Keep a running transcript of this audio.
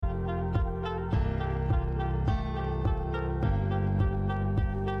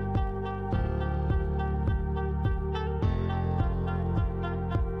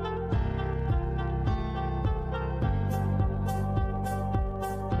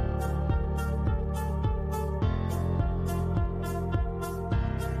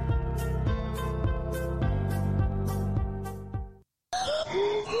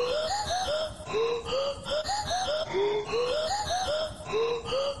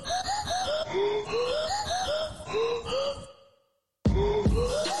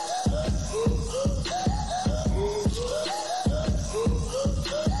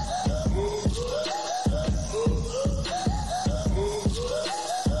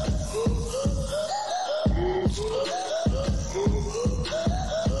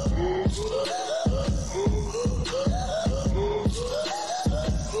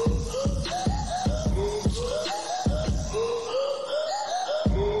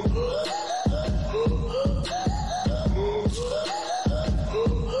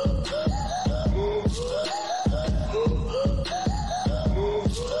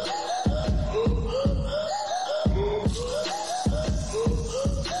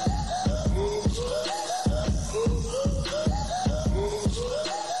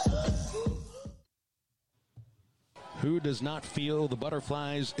does not feel the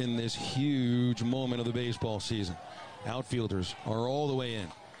butterflies in this huge moment of the baseball season? Outfielders are all the way in.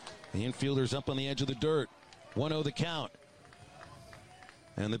 The infielders up on the edge of the dirt. 1-0 the count.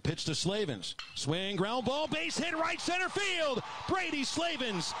 And the pitch to Slavens. Swing, ground ball, base hit, right center field. Brady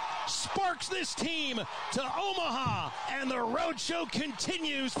Slavens sparks this team to Omaha. And the roadshow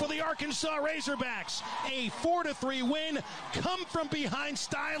continues for the Arkansas Razorbacks. A 4-3 win, come from behind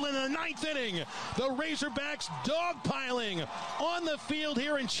style in the ninth inning. The Razorbacks dogpiling on the field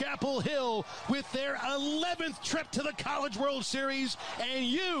here in Chapel Hill with their 11th trip to the College World Series. And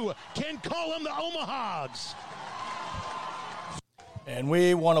you can call them the OMAHOGS. And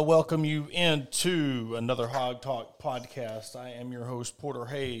we want to welcome you into another Hog Talk podcast. I am your host, Porter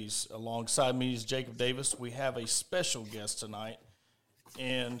Hayes. Alongside me is Jacob Davis. We have a special guest tonight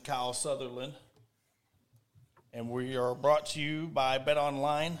in Kyle Sutherland. And we are brought to you by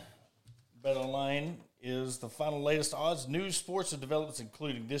BetOnline. BetOnline is the final latest odds, news, sports, and developments,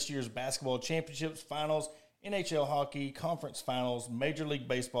 including this year's basketball championships, finals, NHL hockey, conference finals, Major League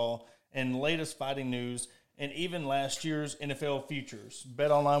Baseball, and latest fighting news, and even last year's NFL futures.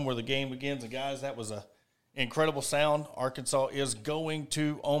 BetOnline, where the game begins. And, guys, that was an incredible sound. Arkansas is going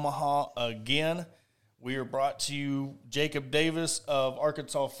to Omaha again. We are brought to you, Jacob Davis of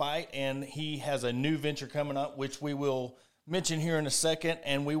Arkansas Fight, and he has a new venture coming up, which we will mention here in a second.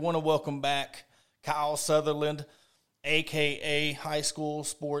 And we want to welcome back Kyle Sutherland, a.k.a. High School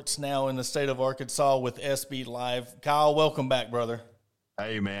Sports, now in the state of Arkansas with SB Live. Kyle, welcome back, brother.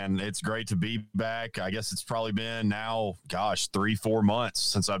 Hey, man, it's great to be back. I guess it's probably been now, 3-4 months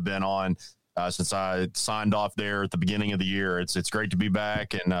since I've been on, since I signed off there at the beginning of the year. It's great to be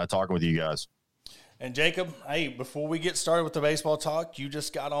back and talking with you guys. And, Jacob, hey, before we get started with the baseball talk, you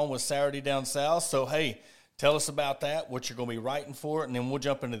just got on with Saturday Down South. So, hey, tell us about that, what you're going to be writing for it, and then we'll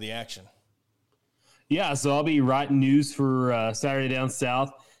jump into the action. Yeah, so I'll be writing news for Saturday Down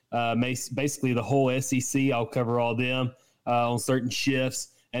South. Basically, the whole SEC, I'll cover all them. On certain shifts,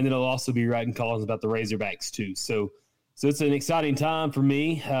 and then I'll also be writing columns about the Razorbacks too. So it's an exciting time for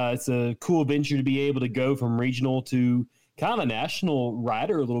me. It's a cool venture to be able to go from regional to kind of a national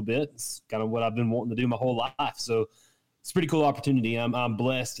writer a little bit. It's kind of what I've been wanting to do my whole life. So it's a pretty cool opportunity. I'm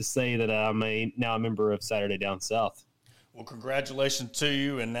blessed to say that I'm now a member of Saturday Down South. Well, congratulations to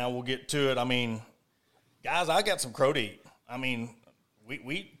you, and now we'll get to it. I mean, guys, I got some crow to eat. I mean,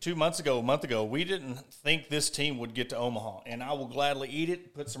 We 2 months ago, a month ago, we didn't think this team would get to Omaha, and I will gladly eat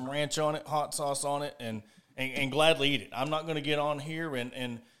it, put some ranch on it, hot sauce on it, and gladly eat it. I'm not going to get on here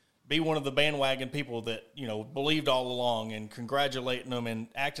and be one of the bandwagon people that, believed all along and congratulating them and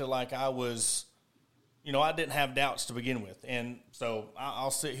acted like I was, I didn't have doubts to begin with. And so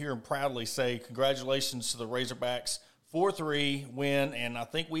I'll sit here and proudly say congratulations to the Razorbacks. 4-3 win, and I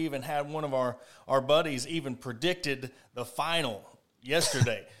think we even had one of our buddies even predicted the final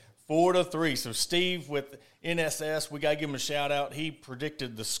yesterday, 4-3. So Steve with NSS, we got to give him a shout out. He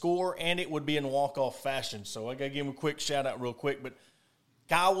predicted the score, and it would be in walk-off fashion. So I got to give him a quick shout out real quick. But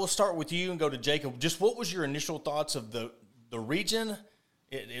Kyle, we'll start with you and go to Jacob. Just what was your initial thoughts of the region,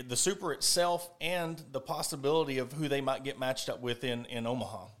 the Super itself, and the possibility of who they might get matched up with in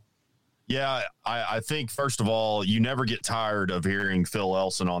Omaha? Yeah, I think, first of all, you never get tired of hearing Phil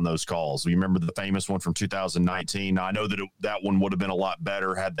Elson on those calls. You remember the famous one from 2019. I know that that one would have been a lot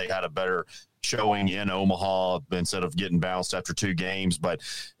better had they had a better showing in Omaha instead of getting bounced after 2 games. But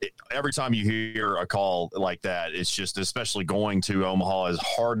every time you hear a call like that, it's just, especially going to Omaha, as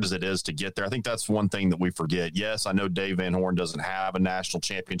hard as it is to get there. I think that's one thing that we forget. Yes, I know Dave Van Horn doesn't have a national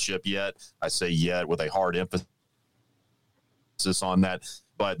championship yet. I say yet with a hard emphasis on that.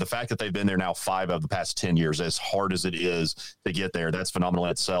 But the fact that they've been there now 5 of the past 10 years, as hard as it is to get there, that's phenomenal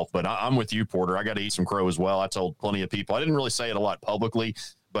in itself. But I'm with you, Porter. I got to eat some crow as well. I told plenty of people. I didn't really say it a lot publicly,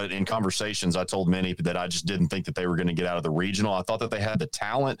 but in conversations, I told many that I just didn't think that they were going to get out of the regional. I thought that they had the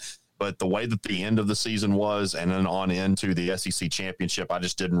talent, but the way that the end of the season was and then on into the SEC championship, I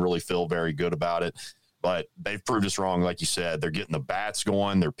just didn't really feel very good about it. But they've proved us wrong, like you said. They're getting the bats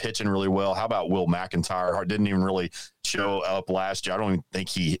going. They're pitching really well. How about Will McIntyre? Didn't even really show up last year. I don't even think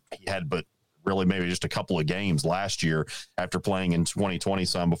he had but really maybe just a couple of games last year after playing in 2020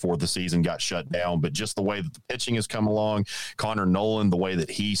 some before the season got shut down. But just the way that the pitching has come along, Connor Nolan, the way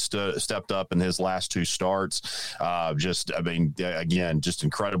that he stepped up in his last 2 starts, just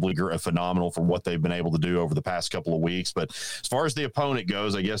incredibly phenomenal for what they've been able to do over the past couple of weeks. But as far as the opponent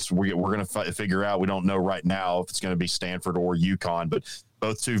goes, I guess we're going to figure out. We don't know right now if it's going to be Stanford or UConn, but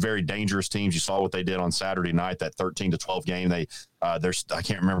both 2 very dangerous teams. You saw what they did on Saturday night, that 13-12 game. I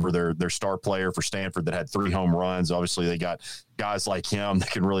can't remember their star player for Stanford that had 3 home runs. Obviously, they got guys like him that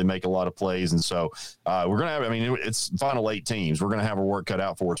can really make a lot of plays. And so we're going to have, I mean, it's final 8 teams. We're going to have our work cut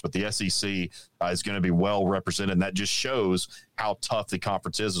out for us, but the SEC is going to be well represented. And that just shows how tough the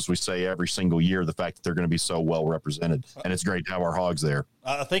conference is, as we say every single year, the fact that they're going to be so well represented. And it's great to have our Hogs there.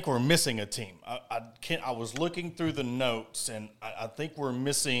 I think we're missing a team. I was looking through the notes, and I think we're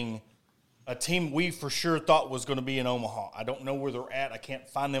missing a team we for sure thought was going to be in Omaha. I don't know where they're at. I can't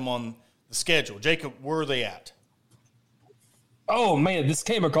find them on the schedule. Jacob, where are they at? Oh, man, this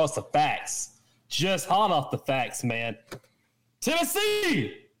came across the facts. Just hot off the facts, man.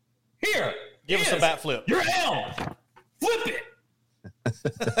 Tennessee! Here! Give us a bat flip. You're L! Flip it!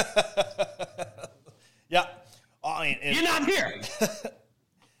 Yeah. You're not here!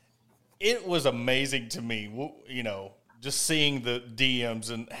 It was amazing to me, just seeing the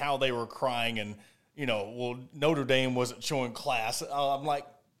DMs and how they were crying and, Notre Dame wasn't showing class. I'm like,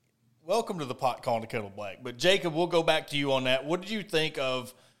 welcome to the pot calling the kettle black. But, Jacob, we'll go back to you on that. What did you think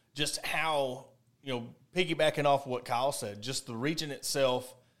of just how, piggybacking off what Kyle said, just the region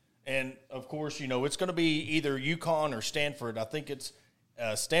itself? And, of course, it's going to be either UConn or Stanford. I think it's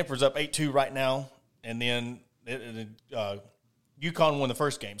Stanford's up 8-2 right now, and then UConn won the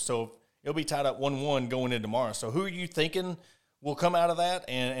first game. So it'll be tied up 1-1 going into tomorrow. So who are you thinking will come out of that,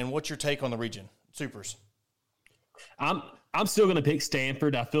 and what's your take on the region? Supers. I'm still going to pick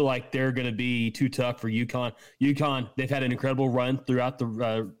Stanford. I feel like they're going to be too tough for UConn. UConn, they've had an incredible run throughout the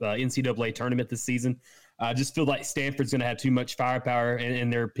NCAA tournament this season. I just feel like Stanford's going to have too much firepower,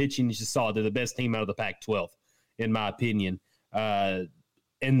 and their pitching is just solid. They're the best team out of the Pac-12, in my opinion. And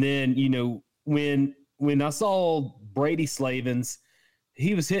then, when I saw Brady Slavens,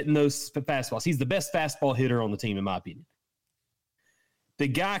 he was hitting those fastballs. He's the best fastball hitter on the team, in my opinion. The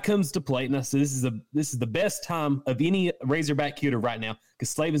guy comes to plate, and I said, this is the best time of any Razorback hitter right now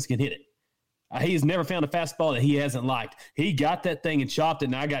because Slavens can hit it. He has never found a fastball that he hasn't liked. He got that thing and chopped it,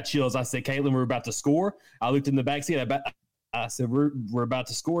 and I got chills. I said, Caitlin, we're about to score. I looked in the backseat. I said, we're about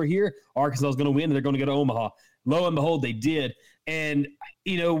to score here. Arkansas is going to win, and they're going to go to Omaha. Lo and behold, they did. And,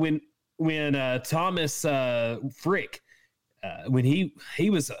 when Thomas Frick, when he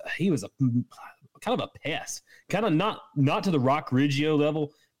was a kind of a pest, kind of not to the Rock Riggio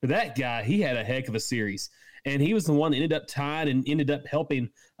level, but that guy, he had a heck of a series. And he was the one that ended up tied and ended up helping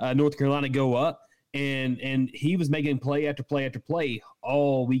North Carolina go up. And he was making play after play after play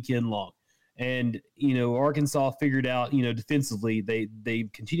all weekend long. And, Arkansas figured out, defensively, they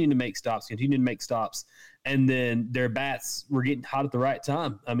continued to make stops. And then their bats were getting hot at the right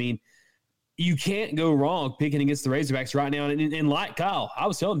time. I mean, you can't go wrong picking against the Razorbacks right now. And like Kyle, I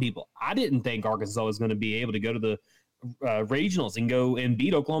was telling people, I didn't think Arkansas was going to be able to go to the regionals and go and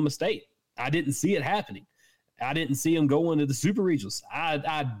beat Oklahoma State. I didn't see it happening. I didn't see them going to the super regionals.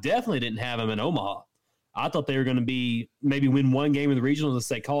 I definitely didn't have them in Omaha. I thought they were going to be maybe win one game of the regionals and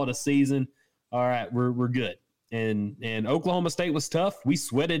say, call it a season. All right, we're good. And Oklahoma State was tough. We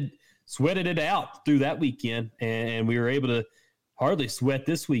sweated it out through that weekend, and we were able to hardly sweat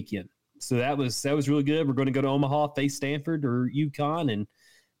this weekend. So that was really good. We're going to go to Omaha, face Stanford or UConn,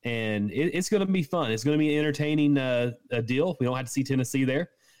 and it's going to be fun. It's going to be an entertaining deal. We don't have to see Tennessee there.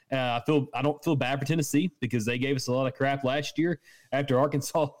 I don't feel bad for Tennessee because they gave us a lot of crap last year after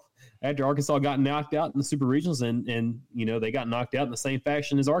Arkansas got knocked out in the Super Regionals, and they got knocked out in the same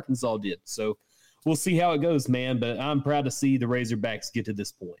fashion as Arkansas did. So we'll see how it goes, man. But I'm proud to see the Razorbacks get to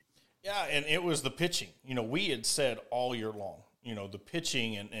this point. Yeah, and it was the pitching. We had said all year long, the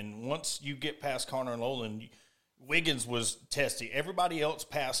pitching, and once you get past Connor Noland, Wiggins was testy. Everybody else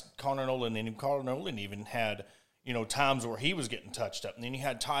passed Connor Noland, and Connor Noland even had times where he was getting touched up. And then you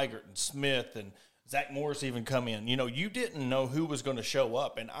had Tigert and Smith and Zach Morris even come in. You didn't know who was going to show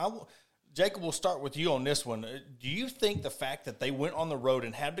up. And Jacob, we'll start with you on this one. Do you think the fact that they went on the road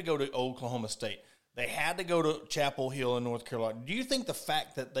and had to go to Oklahoma State, they had to go to Chapel Hill in North Carolina, do you think the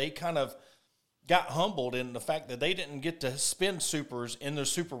fact that they kind of got humbled in the fact that they didn't get to spin supers in their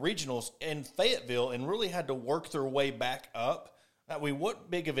super regionals in Fayetteville and really had to work their way back up? What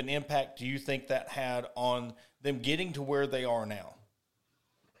big of an impact do you think that had on them getting to where they are now?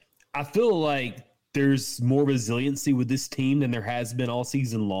 I feel like there's more resiliency with this team than there has been all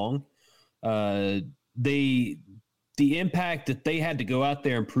season long. The impact that they had to go out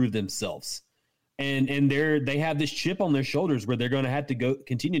there and prove themselves. And they have this chip on their shoulders where they're going to have to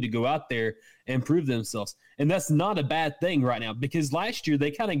continue to go out there and prove themselves. And that's not a bad thing right now because last year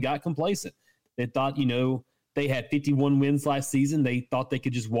they kind of got complacent. They thought, they had 51 wins last season. They thought they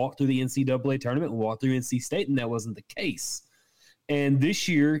could just walk through the NCAA tournament and walk through NC State, and that wasn't the case. And this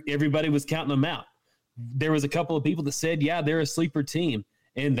year, everybody was counting them out. There was a couple of people that said, yeah, they're a sleeper team,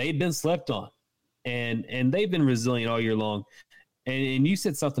 and they've been slept on. And they've been resilient all year long. And you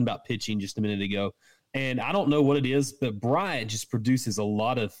said something about pitching just a minute ago. And I don't know what it is, but Bryant just produces a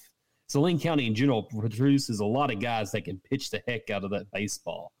lot of – Saline County in general produces a lot of guys that can pitch the heck out of that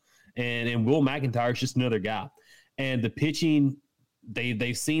baseball. And Will McIntyre is just another guy. And the pitching,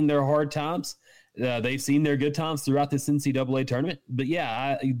 they've seen their hard times. They've seen their good times throughout this NCAA tournament. But,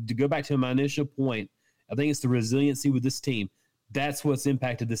 yeah, to go back to my initial point, I think it's the resiliency with this team. That's what's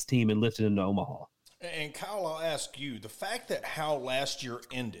impacted this team and lifted them to Omaha. And, Kyle, I'll ask you, the fact that how last year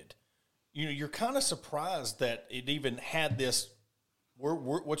ended, you're kind of surprised that it even had this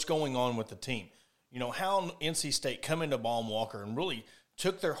what's going on with the team. How NC State come into Baum Walker and really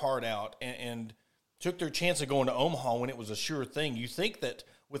took their heart out and took their chance of going to Omaha when it was a sure thing. You think that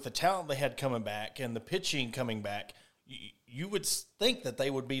with the talent they had coming back and the pitching coming back, you would think that they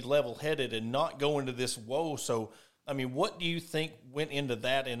would be level-headed and not go into this woe. So, I mean, what do you think went into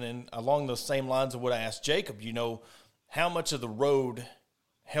that? And then along those same lines of what I asked Jacob, how much of the road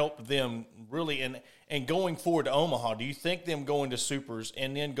helped them really and going forward to Omaha? Do you think them going to Supers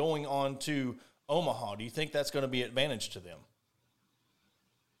and then going on to Omaha, do you think that's going to be an advantage to them?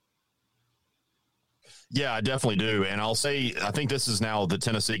 Yeah, I definitely do. And I'll say, I think this is now the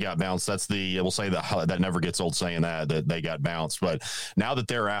Tennessee got bounced. That's we'll say that never gets old saying that they got bounced. But now that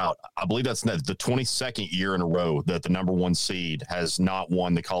they're out, I believe that's the 22nd year in a row that the number one seed has not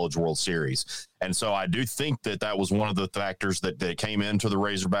won the College World Series. And so I do think that was one of the factors that came into the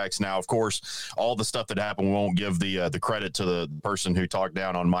Razorbacks. Now, of course, all the stuff that happened, we won't give the credit to the person who talked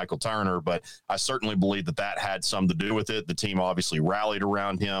down on Michael Turner, but I certainly believe that had some to do with it. The team obviously rallied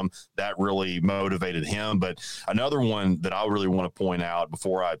around him. That really motivated him. But another one that I really want to point out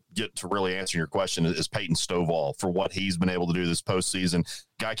before I get to really answering your question is Peyton Stovall for what he's been able to do this postseason.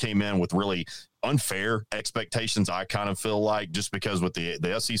 Guy came in with really unfair expectations, I kind of feel like, just because with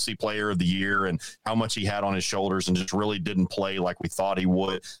the SEC Player of the Year and how much he had on his shoulders and just really didn't play like we thought he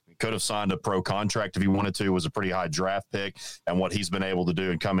would. He could have signed a pro contract if he wanted to. It was a pretty high draft pick, and what he's been able to do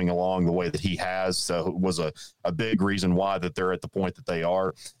and coming along the way that he has was a big reason why that they're at the point that they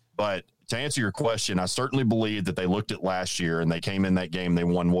are. But to answer your question, I certainly believe that they looked at last year and they came in that game. They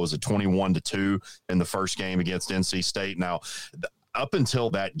won, 21-2 in the first game against NC State. Now, up until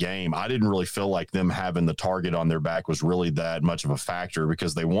that game, I didn't really feel like them having the target on their back was really that much of a factor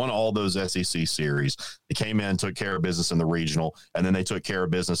because they won all those SEC series. They came in, took care of business in the regional, and then they took care of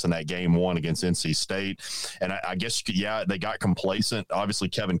business in that game one against NC State. And I guess, they got complacent. Obviously,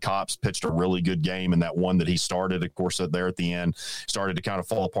 Kevin Kopps pitched a really good game in that one that he started. Of course, there at the end, started to kind of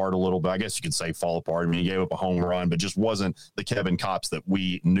fall apart a little bit. I guess you could say fall apart. I mean, he gave up a home run, but just wasn't the Kevin Kopps that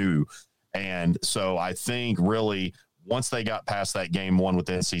we knew. And so I think really – once they got past that game one with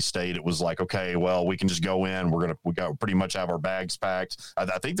NC State, it was like, okay, well, we can just go in. We got pretty much have our bags packed.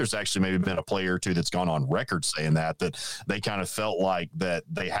 I think there's actually maybe been a player or two that's gone on record saying that they kind of felt like that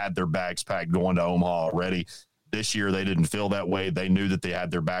they had their bags packed going to Omaha already. This year, they didn't feel that way. They knew that they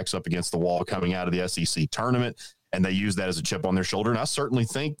had their backs up against the wall coming out of the SEC tournament, and they used that as a chip on their shoulder. And I certainly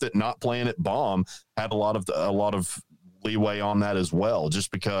think that not playing at Baum had a lot of leeway on that as well,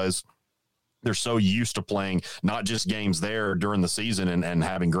 just because they're so used to playing not just games there during the season and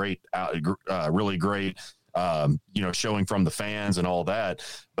having really great, showing from the fans and all that,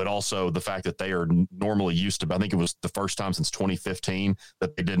 but also the fact that they are normally used to, I think it was the first time since 2015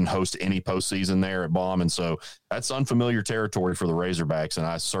 that they didn't host any postseason there at Baum. And so that's unfamiliar territory for the Razorbacks. And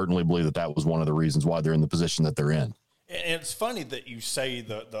I certainly believe that was one of the reasons why they're in the position that they're in. And it's funny that you say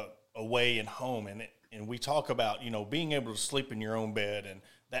the away and home, and we talk about, being able to sleep in your own bed and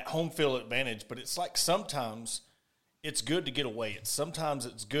that home field advantage, but it's like sometimes it's good to get away. Sometimes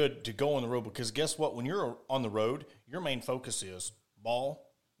it's good to go on the road because guess what? When you're on the road, your main focus is ball,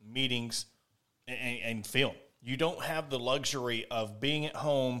 meetings, and film. You don't have the luxury of being at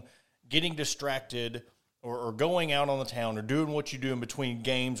home, getting distracted, or going out on the town or doing what you do in between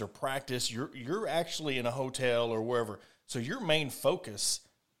games or practice. You're actually in a hotel or wherever. So your main focus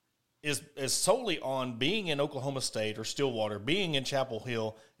is solely on being in Oklahoma State or Stillwater, being in Chapel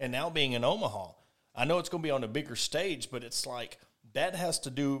Hill, and now being in Omaha. I know it's going to be on a bigger stage, but it's like that has to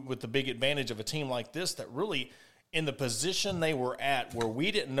do with the big advantage of a team like this that really, in the position they were at, where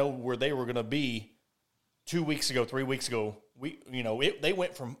we didn't know where they were going to be 2 weeks ago, 3 weeks ago, they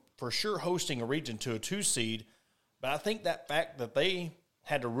went from for sure hosting a region to a 2 seed. But I think that fact that they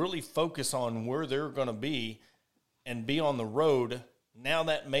had to really focus on where they're going to be and be on the road, now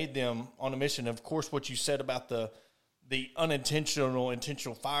that made them on a mission. Of course, what you said about the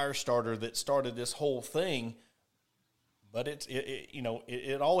intentional fire starter that started this whole thing, but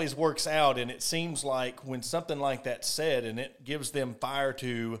it always works out, and it seems like when something like that's said and it gives them fire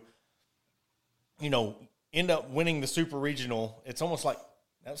to, end up winning the Super Regional, it's almost like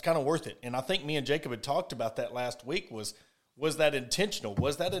that was kind of worth it. And I think me and Jacob had talked about that last week. Was that intentional?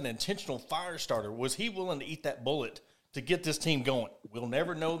 Was that an intentional fire starter? Was he willing to eat that bullet to get this team going? We'll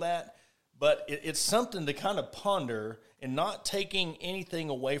never know that, but it's something to kind of ponder, and not taking anything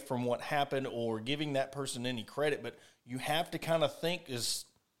away from what happened or giving that person any credit, but you have to kind of think is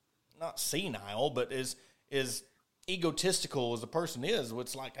not senile, but is egotistical as the person is.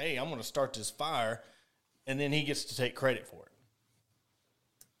 It's like, hey, I'm going to start this fire, and then he gets to take credit for it.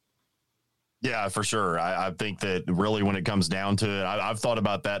 Yeah, for sure. I think that really when it comes down to it, I've thought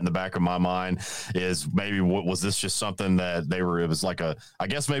about that in the back of my mind is maybe what was this just something that it was like I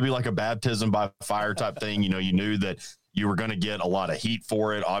guess maybe like a baptism by fire type thing. You knew that you were going to get a lot of heat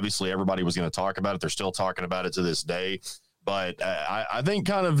for it. Obviously, everybody was going to talk about it. They're still talking about it to this day. But I think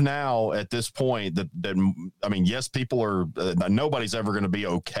kind of now at this point that I mean, yes, people are nobody's ever going to be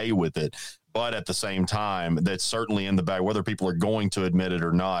okay with it. But at the same time, that's certainly in the bag, whether people are going to admit it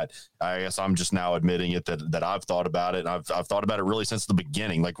or not. I guess I'm just now admitting it that I've thought about it. I've thought about it really since the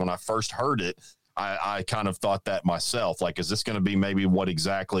beginning. Like when I first heard it, I kind of thought that myself. Like, is this going to be maybe what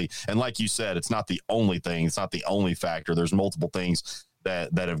exactly? And like you said, it's not the only thing. It's not the only factor. There's multiple things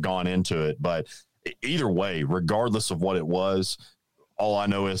that have gone into it. But either way, regardless of what it was, all I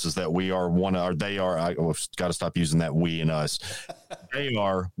know is that we are they are, I've got to stop using that we and us. They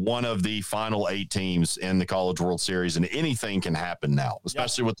are one of the final 8 teams in the College World Series, and anything can happen now,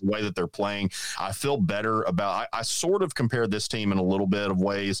 especially with the way that they're playing. I feel better about, I sort of compared this team in a little bit of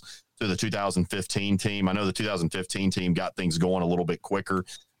ways to the 2015 team. I know the 2015 team got things going a little bit quicker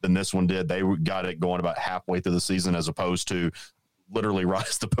than this one did. They got it going about halfway through the season, as opposed to literally right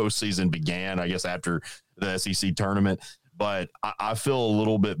as the postseason began, I guess, after the SEC tournament. But I feel a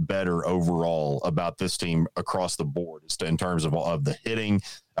little bit better overall about this team across the board in terms of the hitting.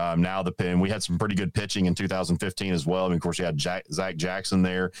 Now the pin, we had some pretty good pitching in 2015 as well. I mean, of course, you had Zach Jackson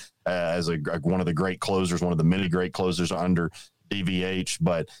there as one of the great closers, one of the many great closers under DVH.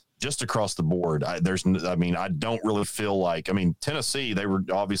 But just across the board, I don't really feel like, Tennessee, they were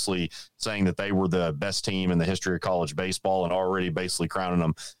obviously saying that they were the best team in the history of college baseball and already basically crowning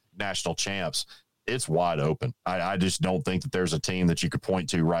them national champs. It's wide open. I just don't think that there's a team that you could point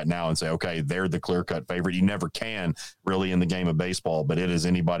to right now and say, okay, they're the clear-cut favorite. You never can really in the game of baseball, but it is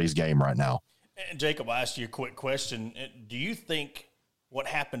anybody's game right now. And Jacob, I'll ask you a quick question. Do you think what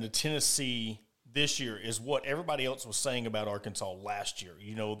happened to Tennessee this year is what everybody else was saying about Arkansas last year?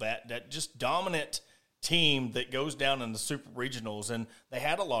 That just dominant team that goes down in the super regionals, and they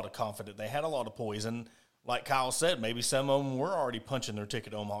had a lot of confidence. They had a lot of poise, and like Kyle said, maybe some of them were already punching their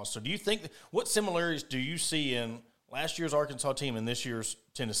ticket to Omaha. So do you think what similarities do you see in last year's Arkansas team and this year's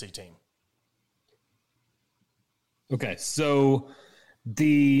Tennessee team? Okay, so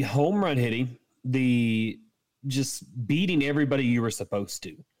the home run hitting, the just beating everybody you were supposed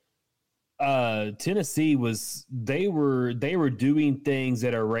to. Tennessee they were doing things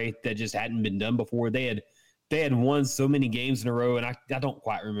at a rate that just hadn't been done before. They had won so many games in a row, and I don't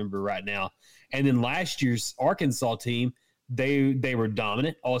quite remember right now. And then last year's Arkansas team, they were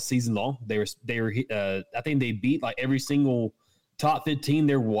dominant all season long. They were I think they beat like every single top 15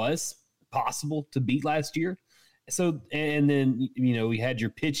 there was possible to beat last year. So, and then, we had your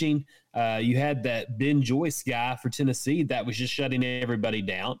pitching. You had that Ben Joyce guy for Tennessee that was just shutting everybody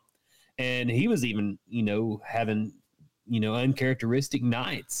down. And he was even, having, uncharacteristic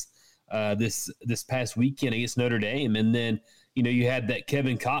nights this past weekend against Notre Dame. And then, you had that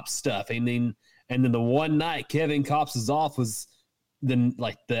Kevin Kopps stuff. And then the one night Kevin Kopps is off was the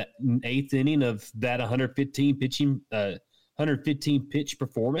 8th inning of that 115 pitch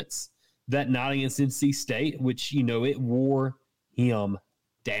performance that night against NC State, which, it wore him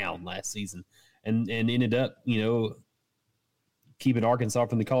down last season and ended up, keeping Arkansas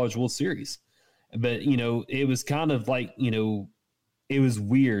from the College World Series. But, it was kind of like, it was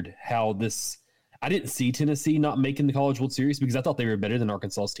weird how I didn't see Tennessee not making the College World Series because I thought they were better than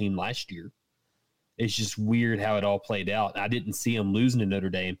Arkansas's team last year. It's just weird how it all played out. I didn't see them losing to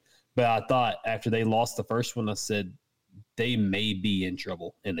Notre Dame, but I thought after they lost the first one, I said they may be in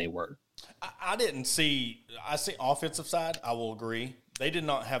trouble, and they were. I see offensive side, I will agree. They did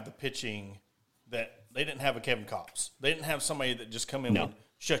not have the pitching they didn't have a Kevin Kopps. They didn't have somebody that just come in and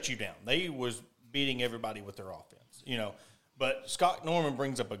shut you down. They was beating everybody with their offense, But Scott Norman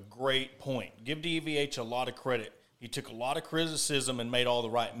brings up a great point. Give DVH a lot of credit. He took a lot of criticism and made all the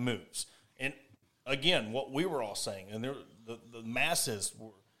right moves. And, again, what we were all saying, and the masses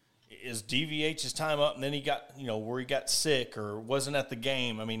is DVH's time up, and then he got, where he got sick or wasn't at the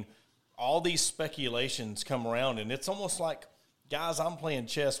game. I mean, all these speculations come around, and it's almost like, guys, I'm playing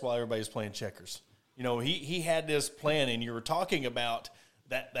chess while everybody's playing checkers. You know, he had this plan, and you were talking about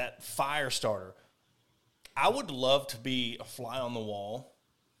that fire starter. I would love to be a fly on the wall,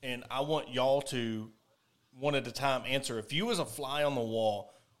 and I want y'all to, one at a time, answer. If you was a fly on the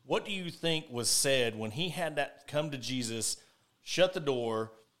wall, what do you think was said when he had that come to Jesus, shut the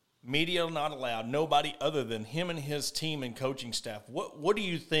door, media not allowed, nobody other than him and his team and coaching staff? What do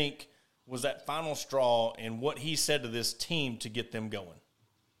you think was that final straw and what he said to this team to get them going?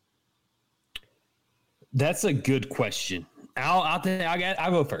 That's a good question. I'll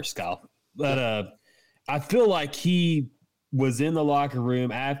go first, Kyle. But I feel like he was in the locker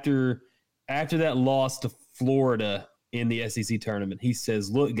room after that loss to Florida in the SEC tournament. He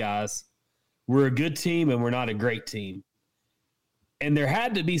says, "Look, guys, we're a good team and we're not a great team." And there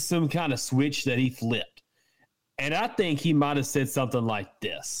had to be some kind of switch that he flipped. And I think he might have said something like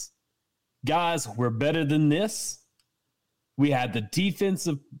this: "Guys, we're better than this. We had the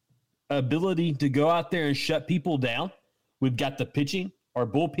defensive ability to go out there and shut people down. We've got the pitching. Our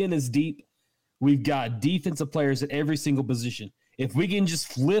bullpen is deep. We've got defensive players at every single position. If we can just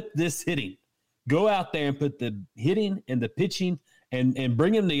flip this hitting, go out there and put the hitting and the pitching and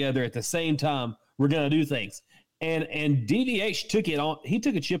bring them together at the same time, we're going to do things." And DVH took it on. He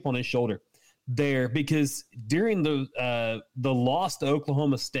took a chip on his shoulder there, because during the loss to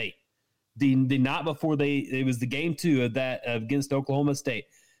Oklahoma State, the night before it was the game 2 of that against Oklahoma State,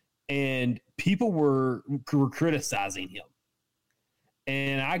 and people were criticizing him.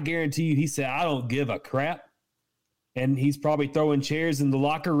 And I guarantee you, he said, "I don't give a crap." And he's probably throwing chairs in the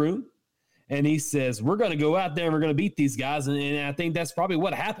locker room. And he says, "We're going to go out there and we're going to beat these guys." And I think that's probably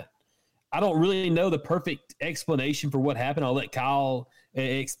what happened. I don't really know the perfect explanation for what happened. I'll let Kyle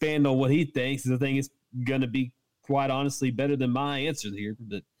expand on what he thinks. I think it's going to be, quite honestly, better than my answer here.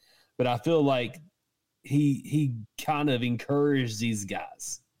 But I feel like he kind of encouraged these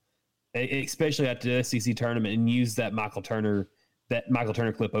guys, especially at the SEC tournament, and used that Michael Turner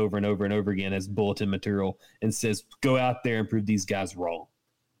clip over and over and over again as bulletin material, and says, "Go out there and prove these guys wrong.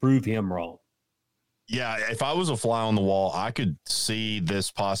 Prove him wrong." Yeah, if I was a fly on the wall, I could see this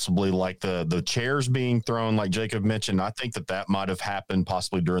possibly like the chairs being thrown, like Jacob mentioned. I think that might have happened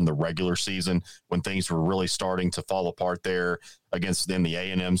possibly during the regular season when things were really starting to fall apart there in the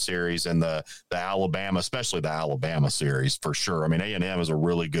A&M series and the Alabama, especially the Alabama series for sure. I mean, A&M is a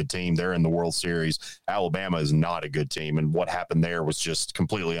really good team. They're in the World Series. Alabama is not a good team, and what happened there was just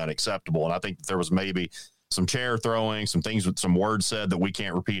completely unacceptable. And I think that there was maybe some chair throwing, some things with some words said that we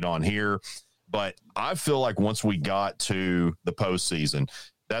can't repeat on here. But I feel like once we got to the postseason,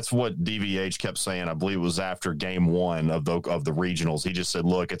 that's what DVH kept saying. I believe it was after game 1 of the regionals. He just said,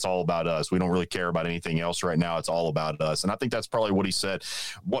 "Look, it's all about us. We don't really care about anything else right now. It's all about us." And I think that's probably what he said.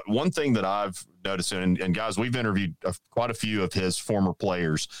 One thing that I've noticed, and guys, we've interviewed quite a few of his former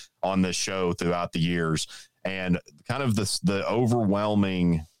players on this show throughout the years, and kind of the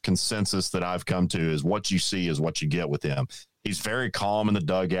overwhelming consensus that I've come to is what you see is what you get with him. He's very calm in the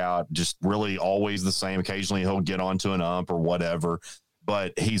dugout, just really always the same. Occasionally he'll get onto an ump or whatever,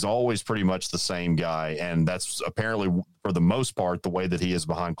 but he's always pretty much the same guy. And that's apparently, for the most part, the way that he is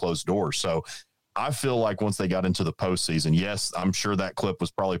behind closed doors. So I feel like once they got into the postseason, yes, I'm sure that clip was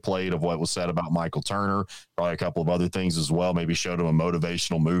probably played of what was said about Michael Turner, probably a couple of other things as well, maybe showed him a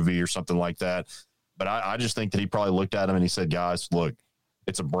motivational movie or something like that. But I just think that he probably looked at him and he said, "Guys, look,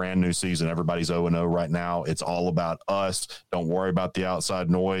 it's a brand new season. Everybody's 0-0 right now. It's all about us. Don't worry about the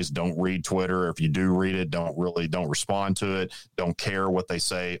outside noise. Don't read Twitter. If you do read it, don't respond to it. Don't care what they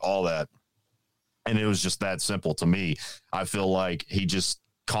say, all that." And it was just that simple to me. I feel like he just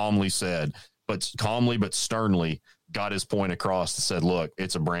calmly but sternly got his point across and said, "Look,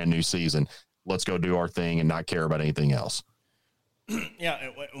 it's a brand new season. Let's go do our thing and not care about anything else."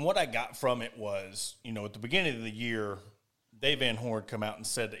 Yeah. And what I got from it was, at the beginning of the year, Dave Van Horn come out and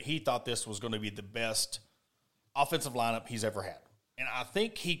said that he thought this was going to be the best offensive lineup he's ever had. And I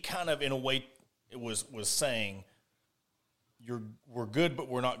think he kind of, in a way, was saying, we're good, but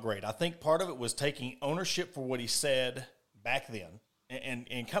we're not great. I think part of it was taking ownership for what he said back then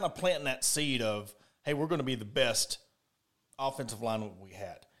and kind of planting that seed of, hey, we're going to be the best offensive lineup we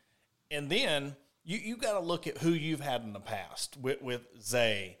had. And then you got to look at who you've had in the past with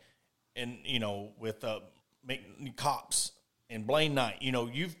Zay and, with Cops and Blaine Knight.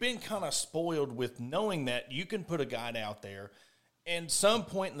 You've been kind of spoiled with knowing that you can put a guy out there and some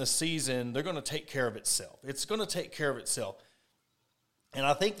point in the season, they're going to take care of itself. It's going to take care of itself. And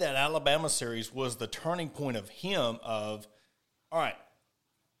I think that Alabama series was the turning point of him of, all right,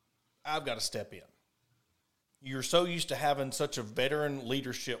 I've got to step in. You're so used to having such a veteran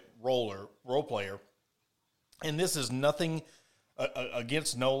leadership role player, and this is nothing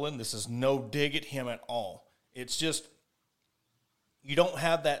against Nolan. This is no dig at him at all. It's just you don't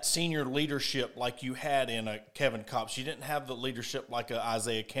have that senior leadership like you had in a Kevin Kopps. You didn't have the leadership like a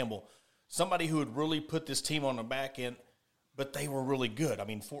Isaiah Campbell, somebody who would really put this team on the back end. But they were really good. I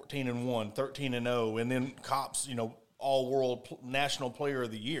mean, 14-1, 13-0, and then Kopps, all-world national player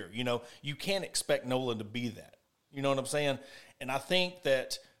of the year. You can't expect Nolan to be that. You know what I'm saying? And I think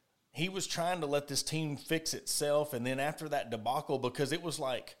that he was trying to let this team fix itself, and then after that debacle, because it was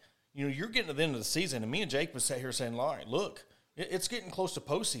like, you're getting to the end of the season, and me and Jake was sat here saying, all right, look, it's getting close to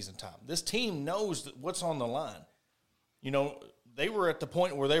postseason time. This team knows what's on the line. They were at the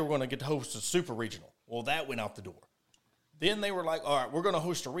point where they were going to get to host a super regional. Well, that went out the door. Then they were like, all right, we're going to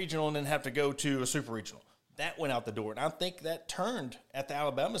host a regional and then have to go to a super regional. That went out the door. And I think that turned at the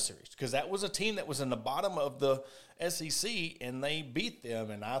Alabama series because that was a team that was in the bottom of the SEC and they beat them.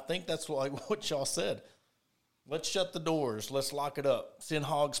 And I think that's like what y'all said. Let's shut the doors. Let's lock it up. Send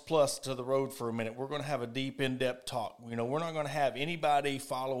Hogs Plus to the road for a minute. We're going to have a deep, in-depth talk. We're not going to have anybody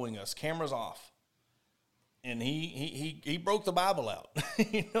following us. Cameras off. And he broke the Bible out.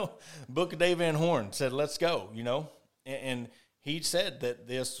 Book of Dave Van Horn said, let's go, And he said that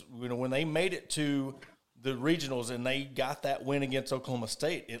this, when they made it to the regionals and they got that win against Oklahoma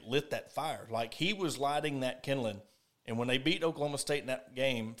State, it lit that fire. Like he was lighting that kindling. And when they beat Oklahoma State in that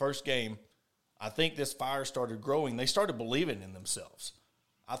game, first game, I think this fire started growing. They started believing in themselves.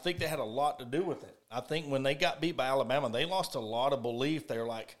 I think they had a lot to do with it. I think when they got beat by Alabama, they lost a lot of belief. They were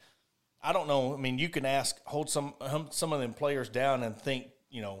like, I don't know. I mean, you can hold some of them players down and think,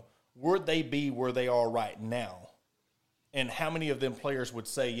 would they be where they are right now? And how many of them players would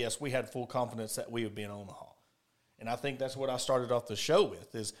say, yes, we had full confidence that we would be in Omaha? And I think that's what I started off the show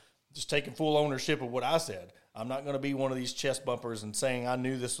with, is just taking full ownership of what I said. I'm not going to be one of these chest bumpers and saying I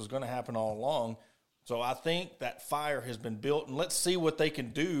knew this was going to happen all along. So I think that fire has been built, and let's see what they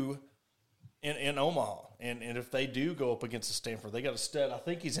can do in Omaha. And if they do go up against the Stanford, they got a stud. I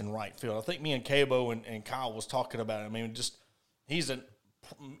think he's in right field. I think me and Cabo and Kyle was talking about it. I mean, he's a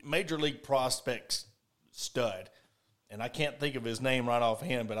major league prospect stud. And I can't think of his name right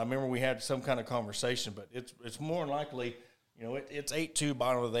offhand, but I remember we had some kind of conversation. But it's more likely, it's 8-2,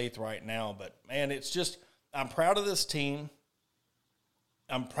 bottom of the eighth right now. But, man, it's just I'm proud of this team.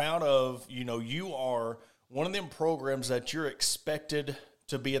 I'm proud of, you are one of them programs that you're expected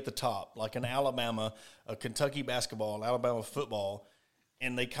to be at the top, like an Alabama, a Kentucky basketball, Alabama football.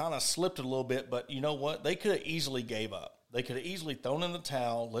 And they kind of slipped a little bit, but you know what? They could have easily gave up. They could have easily thrown in the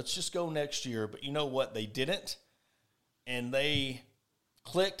towel. Let's just go next year. But you know what? They didn't. And they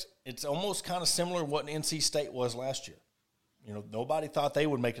clicked. It's almost kind of similar to what NC State was last year. Nobody thought they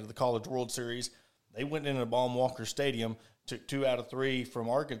would make it to the College World Series. They went into Baum Walker Stadium, took 2 out of 3 from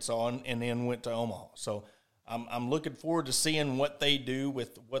Arkansas, and then went to Omaha. So I'm looking forward to seeing what they do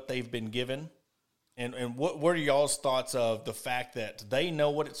with what they've been given. And what are y'all's thoughts of the fact that they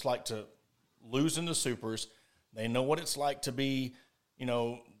know what it's like to lose in the supers? They know what it's like to be,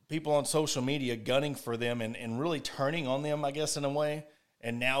 people on social media gunning for them and really turning on them, I guess, in a way,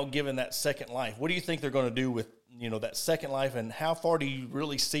 and now giving that second life. What do you think they're going to do with, that second life, and how far do you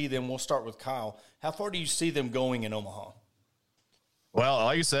really see them? We'll start with Kyle. How far do you see them going in Omaha? Well,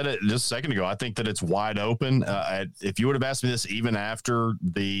 like you said it just a second ago, I think that it's wide open. If you would have asked me this even after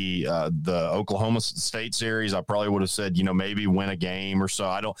the Oklahoma State series, I probably would have said, maybe win a game or so.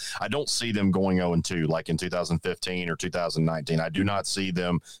 I don't see them going 0-2 like in 2015 or 2019. I do not see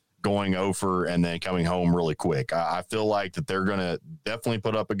them going over and then coming home really quick. I feel like that they're going to definitely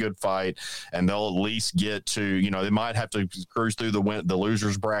put up a good fight, and they'll at least get to, they might have to cruise through the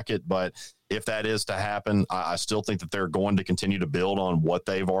losers bracket, but if that is to happen, I still think that they're going to continue to build on what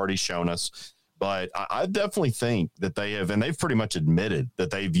they've already shown us. But I definitely think that they have, and they've pretty much admitted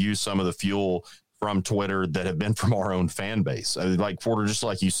that they've used some of the fuel from Twitter that have been from our own fan base. Like Porter, just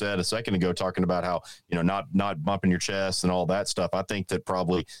like you said a second ago, talking about how, not bumping your chest and all that stuff. I think that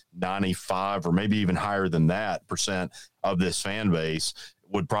probably 95 or maybe even higher than that % of this fan base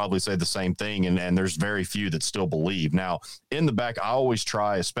would probably say the same thing. And there's very few that still believe. Now, in the back, I always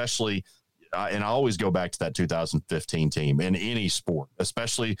try, especially and I always go back to that 2015 team in any sport,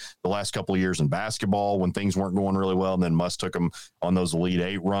 especially the last couple of years in basketball when things weren't going really well. And then Musk took them on those Elite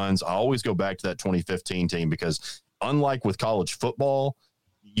Eight runs. I always go back to that 2015 team because unlike with college football,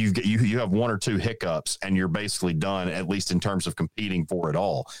 you have 1 or 2 hiccups and you're basically done, at least in terms of competing for it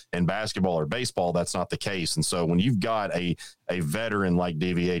all. In basketball or baseball, that's not the case. And so when you've got a veteran like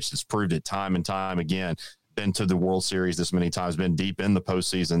DVH that's proved it time and time again, been to the World Series this many times, been deep in the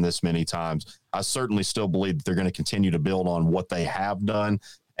postseason this many times, I certainly still believe that they're going to continue to build on what they have done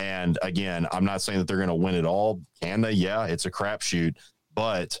And again, I'm not saying that they're going to win it all. Can they? Yeah, it's a crapshoot,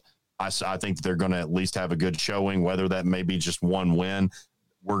 but I think that they're going to at least have a good showing, whether that may be just one win.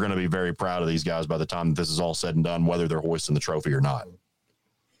 We're going to be very proud of these guys by the time this is all said and done, whether they're hoisting the trophy or not.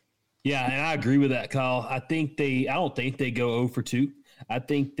 Yeah, and I agree with that, Kyle. I don't think they go 0 for 2. I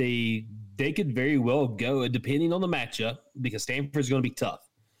think they could very well go, depending on the matchup, because Stanford's going to be tough.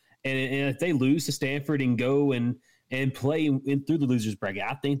 And if they lose to Stanford and go and play through the losers bracket,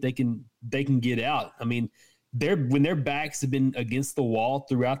 I think they can get out. I mean, when their backs have been against the wall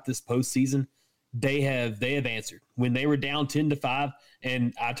throughout this postseason, they have answered. When they were down 10-5,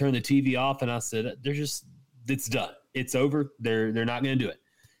 and I turned the TV off and I said, it's done. It's over. They're not going to do it.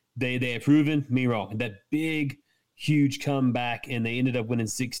 They have proven me wrong. That big, huge comeback, and they ended up winning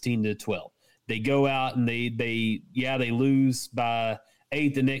 16-12. They go out and they lose by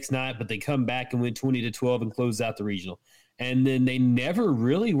 8 the next night, but they come back and win 20-12 and close out the regional. And then they never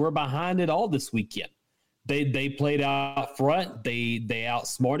really were behind at all this weekend. They played out front. They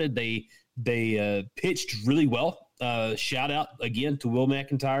outsmarted. They pitched really well. Shout out again to Will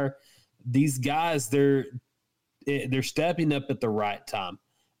McIntyre. These guys, they're stepping up at the right time.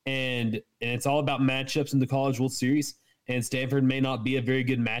 And it's all about matchups in the College World Series. And Stanford may not be a very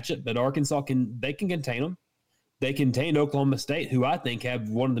good matchup, but Arkansas can contain them. They contained Oklahoma State, who I think have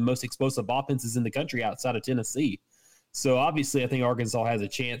one of the most explosive offenses in the country outside of Tennessee. So obviously, I think Arkansas has a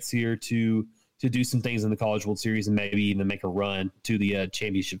chance here to do some things in the College World Series and maybe even make a run to the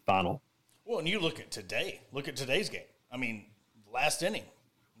championship final. Well, and you look at today's game. I mean, last inning,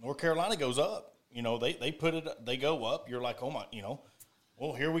 North Carolina goes up. You know, they go up. You're like, oh my, you know,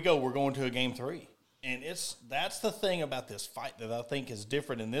 well, here we go. We're going to a game 3. And that's the thing about this fight that I think is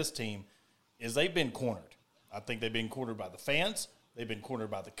different in this team is they've been cornered. I think they've been cornered by the fans. They've been cornered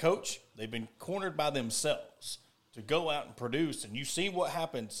by the coach. They've been cornered by themselves to go out and produce. And you see what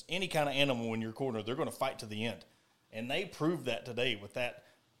happens, any kind of animal when you're cornered, they're going to fight to the end. And they proved that today with that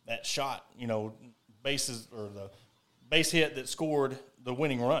shot, you know, bases or the base hit that scored the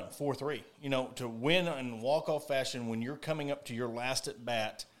winning run, 4-3. You know, to win in walk-off fashion when you're coming up to your last at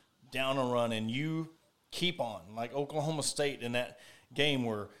bat, down a run, and you keep on, like Oklahoma State in that game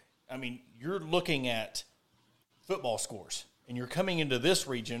where, I mean, you're looking at football scores, and you're coming into this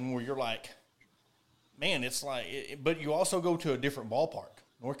region where you're like, man, it's like, but you also go to a different ballpark.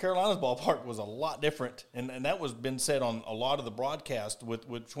 North Carolina's ballpark was a lot different, and that was been said on a lot of the broadcast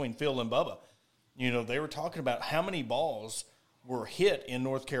between Phil and Bubba. You know, they were talking about how many balls were hit in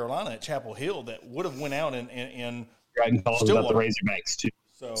North Carolina at Chapel Hill that would have went out in right, and talking about the Razorbacks too.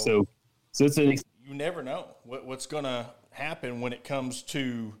 So it's you never know what's going to happen when it comes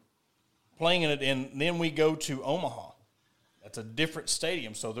to playing in it. And then we go to Omaha. That's a different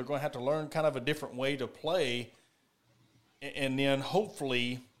stadium, so they're going to have to learn kind of a different way to play. And then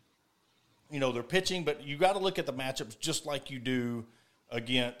hopefully, you know, they're pitching, but you got to look at the matchups just like you do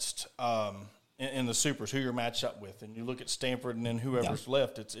against in the Supers, who you're matched up with. And you look at Stanford and then whoever's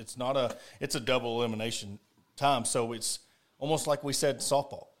left. It's a double elimination time. So it's almost like we said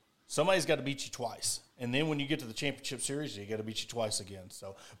softball. Somebody's got to beat you twice. And then when you get to the championship series, you got to beat you twice again.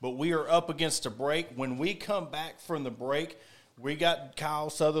 So, but we are up against a break. When we come back from the break, we got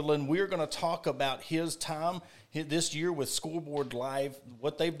Kyle Sutherland. We're going to talk about his time this year with Scoreboard Live,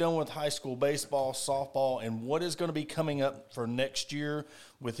 what they've done with high school baseball, softball, and what is going to be coming up for next year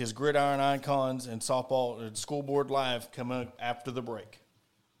with his Gridiron Icons and softball and Scoreboard Live coming up after the break.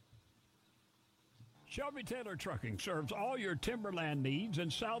 Shelby Taylor Trucking serves all your timberland needs in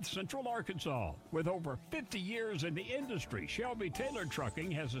South Central Arkansas. With over 50 years in the industry, Shelby Taylor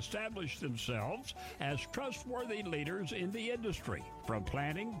Trucking has established themselves as trustworthy leaders in the industry. From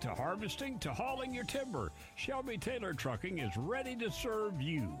planting to harvesting to hauling your timber, Shelby Taylor Trucking is ready to serve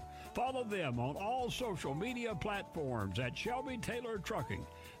you. Follow them on all social media platforms at Shelby Taylor Trucking.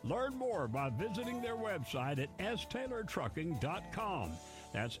 Learn more by visiting their website at staylortrucking.com.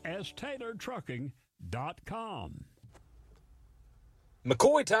 That's staylortrucking.com.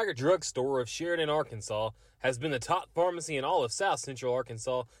 McCoy Tiger Drug Store of Sheridan, Arkansas has been the top pharmacy in all of South Central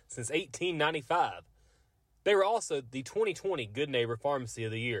Arkansas since 1895. They were also the 2020 Good Neighbor Pharmacy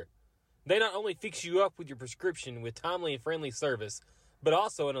of the Year. They not only fix you up with your prescription with timely and friendly service, but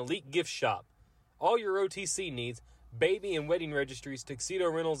also an elite gift shop. All your OTC needs, baby and wedding registries, tuxedo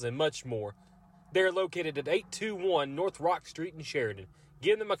rentals, and much more. They are located at 821 North Rock Street in Sheridan.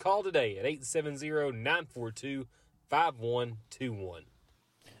 Give them a call today at 870-942-5121.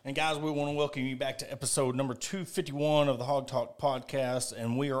 And guys, we want to welcome you back to episode number 251 of the Hog Talk podcast.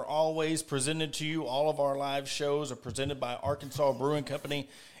 And we are always presented to you. All of our live shows are presented by Arkansas Brewing Company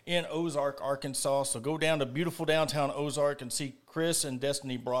in Ozark, Arkansas. So go down to beautiful downtown Ozark and see Chris and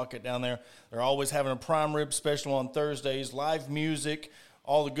Destiny Brockett down there. They're always having a prime rib special on Thursdays, live music,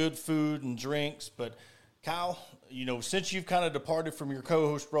 all the good food and drinks. But Kyle, since you've kind of departed from your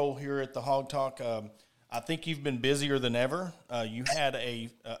co-host role here at the Hog Talk, I think you've been busier than ever. You had a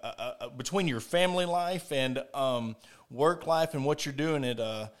between your family life and work life and what you're doing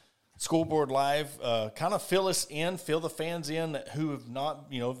at Scoreboard Live, kind of fill the fans in who have not,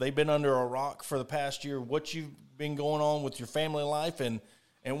 they've been under a rock for the past year, what you've been going on with your family life and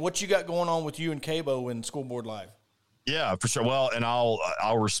what you got going on with you and Cabo and Scoreboard Live. Yeah, for sure. Well, and I'll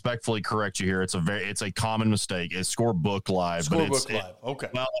respectfully correct you here. It's a common mistake. It's Scorebook Live. Scorebook Live. Okay.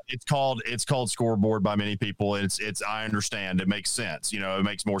 Well, it's called Scoreboard by many people. It's I understand. It makes sense. It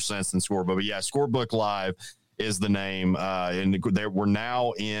makes more sense than Scorebook. But yeah, Scorebook Live is the name. And we're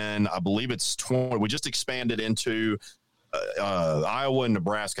now in, I believe it's 20. We just expanded into Iowa and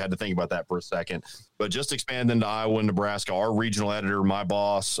Nebraska. I had to think about that for a second, but just expand into Iowa and Nebraska. Our regional editor, my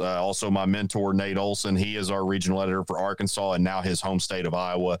boss, also my mentor, Nate Olson, he is our regional editor for Arkansas and now his home state of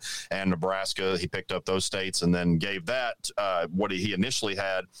Iowa and Nebraska. He picked up those states and then gave that what he initially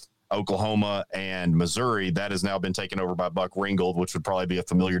had, Oklahoma and Missouri. That has now been taken over by Buck Ringgold, which would probably be a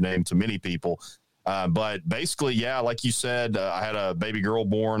familiar name to many people. But basically, yeah, like you said, I had a baby girl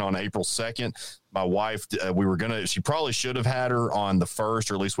born on April 2nd. My wife, she probably should have had her on the 1st,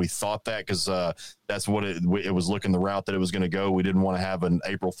 or at least we thought that, because that's what it was looking the route that it was going to go. We didn't want to have an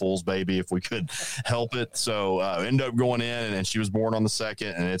April Fool's baby if we could help it. So ended up going in, and she was born on the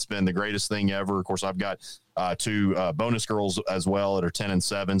 2nd, and it's been the greatest thing ever. Of course, I've got two bonus girls as well that are 10 and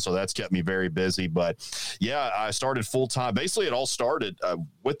 7. So that's kept me very busy. But yeah, I started full time. Basically, it all started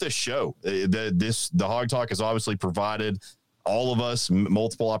with this show. The Hog Talk has obviously provided all of us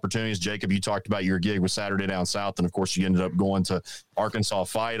multiple opportunities. Jacob, you talked about your gig with Saturday Down South, and of course you ended up going to Arkansas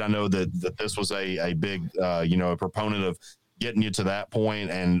Fight. I know that this was a big, a proponent of getting you to that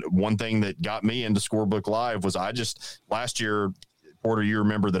point. And one thing that got me into Scorebook Live was last year, Porter, you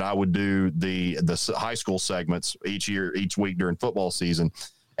remember that I would do the high school segments each week during football season.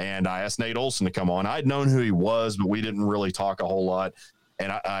 And I asked Nate Olson to come on. I'd known who he was, but we didn't really talk a whole lot.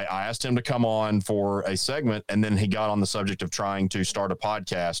 And I asked him to come on for a segment, and then he got on the subject of trying to start a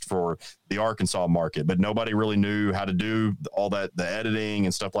podcast for the Arkansas market, but nobody really knew how to do all that, the editing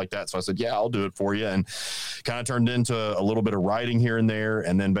and stuff like that. So I said, yeah, I'll do it for you. And kind of turned into a little bit of writing here and there.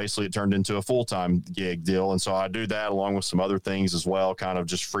 And then basically it turned into a full-time gig deal. And so I do that along with some other things as well, kind of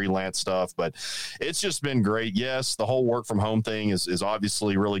just freelance stuff, but it's just been great. Yes, the whole work from home thing is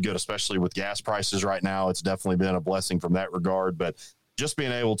obviously really good, especially with gas prices right now. It's definitely been a blessing from that regard, but just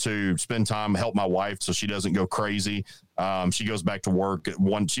being able to spend time, help my wife so she doesn't go crazy. She goes back to work.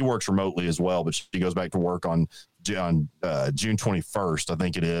 She works remotely as well, but she goes back to work on June 21st, I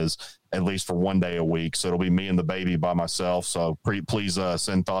think it is, at least for one day a week. So it'll be me and the baby by myself. So please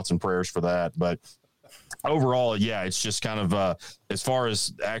send thoughts and prayers for that. But overall, yeah, it's just kind of as far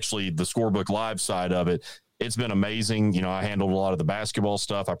as actually the Scorebook Live side of it, it's been amazing. I handled a lot of the basketball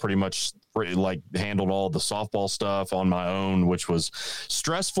stuff. I pretty much handled all the softball stuff on my own, which was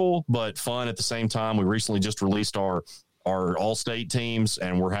stressful, but fun at the same time. We recently just released our all-state teams,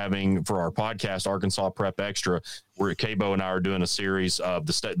 and we're having, for our podcast, Arkansas Prep Extra, where Cabo and I are doing a series of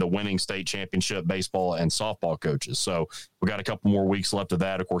the winning state championship baseball and softball coaches. So we got a couple more weeks left of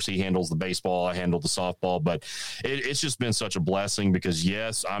that. Of course, he handles the baseball, I handle the softball, but it's just been such a blessing because,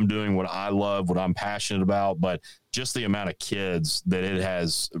 yes, I'm doing what I love, what I'm passionate about, but just the amount of kids that it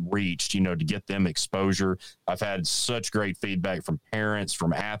has reached, to get them exposure. I've had such great feedback from parents,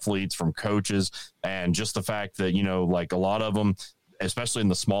 from athletes, from coaches, and just the fact that, like a lot of them, especially in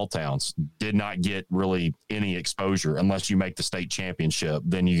the small towns, did not get really any exposure unless you make the state championship.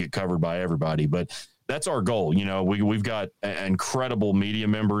 Then you get covered by everybody. But that's our goal. We've got incredible media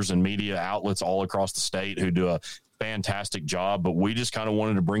members and media outlets all across the state who do a fantastic job, but we just kind of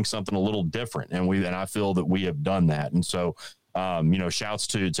wanted to bring something a little different. And I feel that we have done that. And so, shouts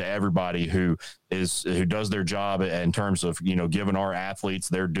to everybody who does their job in terms of, giving our athletes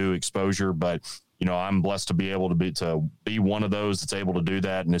their due exposure. But, I'm blessed to be able to be one of those that's able to do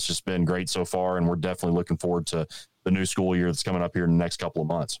that. And it's just been great so far. And we're definitely looking forward to the new school year that's coming up here in the next couple of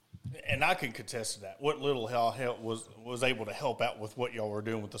months. And I can contest to that. What little help was able to help out with what y'all were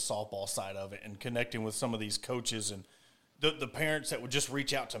doing with the softball side of it and connecting with some of these coaches and the parents that would just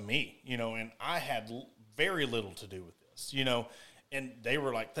reach out to me, and I had very little to do with this, and they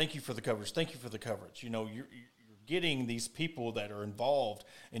were like, thank you for the coverage. Thank you for the coverage. You're getting these people that are involved,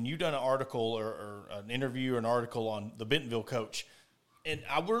 and you've done an article or an interview or an article on the Bentonville coach. And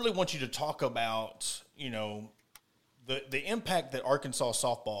I really want you to talk about, the impact that Arkansas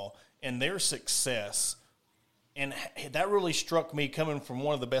softball and their success And that really struck me coming from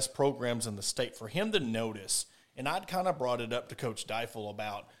one of the best programs in the state. For him to notice, and I'd kind of brought it up to Coach Deifel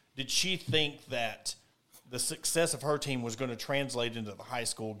about, did she think that the success of her team was going to translate into the high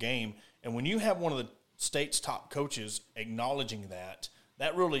school game? And when you have one of the state's top coaches acknowledging that,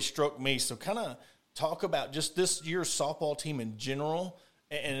 that really struck me. So kind of talk about just this year's softball team in general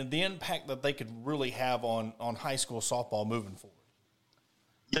and the impact that they could really have on high school softball moving forward.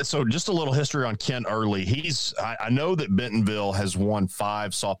 Yeah, so just a little history on Kent Early. I know that Bentonville has won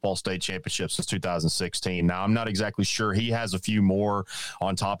 5 softball state championships since 2016. Now, I'm not exactly sure. He has a few more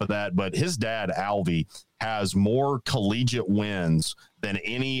on top of that, but his dad, Alvy, has more collegiate wins than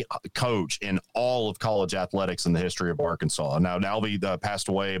any coach in all of college athletics in the history of Arkansas. Now, Alvy passed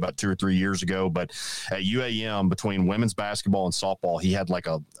away about 2 or 3 years ago, but at UAM, between women's basketball and softball, he had like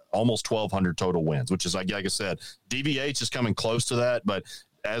almost 1,200 total wins, which is, like I said, DVH is coming close to that, but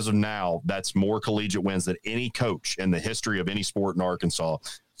as of now, that's more collegiate wins than any coach in the history of any sport in Arkansas.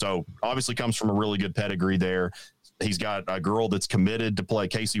 So obviously comes from a really good pedigree there. He's got a girl that's committed to play,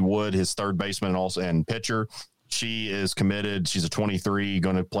 Casey Wood, his third baseman and pitcher. She is committed. She's a 23,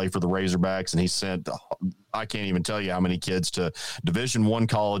 going to play for the Razorbacks, and he sent, I can't even tell you how many kids to Division I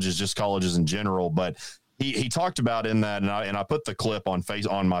colleges, just colleges in general. But he talked about in that, and I put the clip on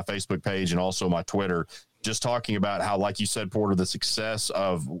my Facebook page and also my Twitter, just talking about how, like you said, Porter, the success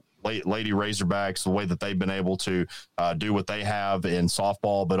of Lady Razorbacks, the way that they've been able to do what they have in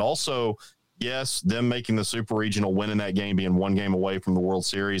softball, but also, yes, them making the super regional, winning that game, being 1 game away from the World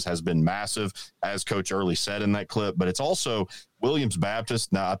Series has been massive, as Coach Early said in that clip. But it's also Williams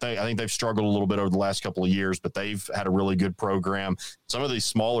Baptist. Now, I think they've struggled a little bit over the last couple of years, but they've had a really good program. Some of these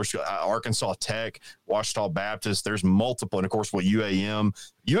smaller, Arkansas Tech, Ouachita Baptist, there's multiple. And, of course,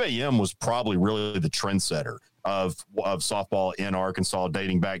 UAM was probably really the trendsetter of softball in Arkansas,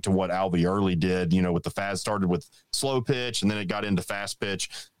 dating back to what Alvy Early did, with the fast, started with slow pitch, and then it got into fast pitch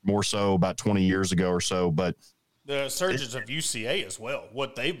more so about 20 years ago or so. But the surges of UCA as well,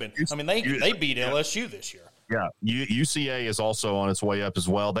 what they've been, I mean, they beat LSU this year. Yeah, UCA is also on its way up as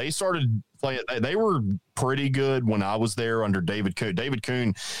well. They started playing. They were pretty good when I was there under David Kuhn. David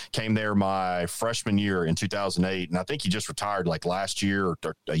Kuhn came there my freshman year in 2008, and I think he just retired like last year or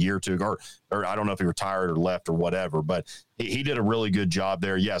a year or two, or I don't know if he retired or left or whatever, but he did a really good job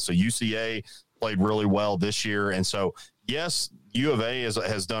there. Yeah, so UCA played really well this year, and so yes, U of A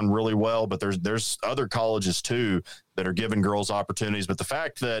has done really well, but there's other colleges too that are giving girls opportunities. But the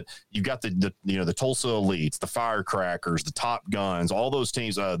fact that you've got the Tulsa Elites, the Firecrackers, the Top Guns, all those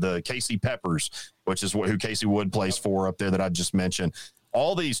teams, the KC Peppers, which is who Casey Wood plays for up there that I just mentioned.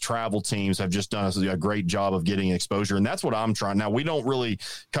 All these travel teams have just done a great job of getting exposure, and that's what I'm trying. Now, we don't really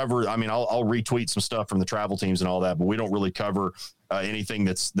cover. I mean, I'll retweet some stuff from the travel teams and all that, but we don't really cover anything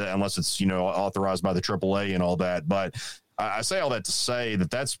unless it's authorized by the AAA and all that. But I say all that to say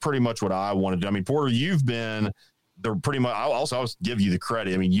that's pretty much what I wanted to do. I mean, Porter, you've been pretty much. I'll give you the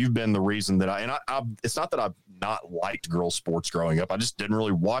credit. I mean, you've been the reason that I it's not that I've not liked girls sports growing up. I just didn't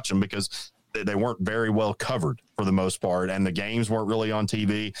really watch them because they weren't very well covered for the most part, and the games weren't really on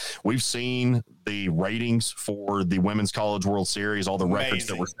TV. We've seen the ratings for the Women's College World Series, all the records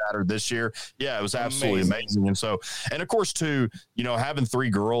that were shattered this year. Yeah, it was absolutely amazing. And so, and of course, too, having 3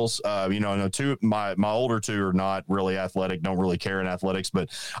 girls, two, my older 2 are not really athletic, don't really care in athletics, but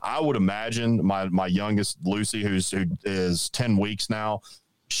I would imagine my youngest, Lucy, who is 10 weeks now,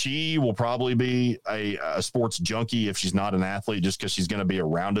 she will probably be a sports junkie if she's not an athlete, just because she's going to be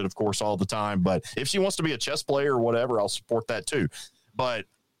around it, of course, all the time. But if she wants to be a chess player or whatever, I'll support that too. But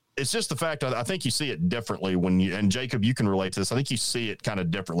it's just the fact I think you see it differently and Jacob, you can relate to this. I think you see it kind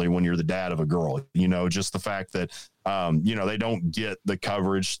of differently when you're the dad of a girl, just the fact that, they don't get the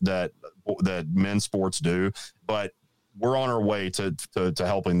coverage that men's sports do, but we're on our way to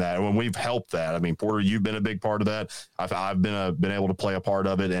helping that. And when we've helped that, I mean, Porter, you've been a big part of that. I've been able to play a part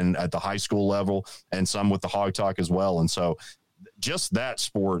of it, and at the high school level, and some with the Hog Talk as well. And so, just that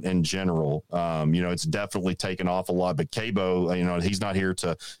sport in general, it's definitely taken off a lot. But Cabo, he's not here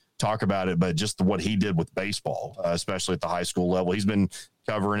to talk about it, but just what he did with baseball, especially at the high school level, he's been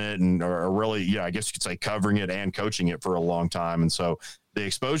covering it or really, I guess you could say covering it and coaching it for a long time. And so the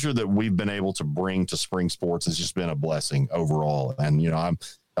exposure that we've been able to bring to spring sports has just been a blessing overall. And, I'm,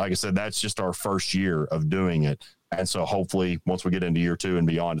 like I said, that's just our first year of doing it. And so hopefully once we get into year 2 and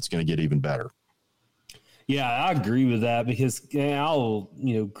beyond, it's going to get even better. Yeah, I agree with that because I'll,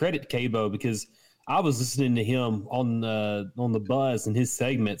 credit Cabo because I was listening to him on the Buzz and his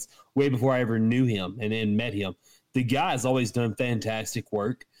segments way before I ever knew him and then met him. The guy's always done fantastic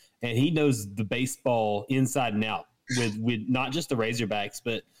work, and he knows the baseball inside and out with not just the Razorbacks,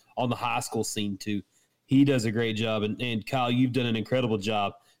 but on the high school scene too. he does a great job. And Kyle, you've done an incredible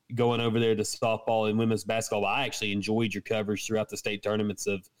job going over there to softball and women's basketball. I actually enjoyed your coverage throughout the state tournaments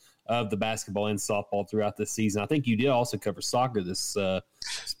of the basketball and softball throughout this season. I think you did also cover soccer this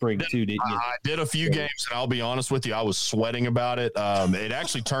spring too, didn't you? I did a few games, and I'll be honest with you, I was sweating about it. It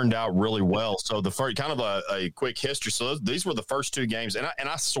actually turned out really well. So the first, kind of a quick history. So these were the first 2 games, and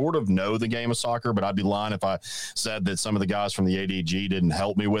I sort of know the game of soccer, but I'd be lying if I said that some of the guys from the ADG didn't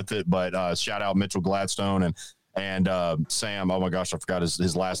help me with it. But shout out Mitchell Gladstone and Sam. Oh my gosh, I forgot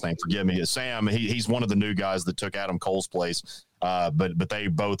his last name. Forgive me. Sam. He's one of the new guys that took Adam Cole's place. But they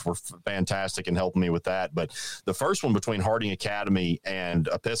both were fantastic in helping me with that. But the first one between Harding Academy and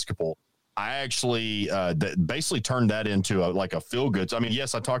Episcopal, I actually basically turned that into a feel-good. I mean,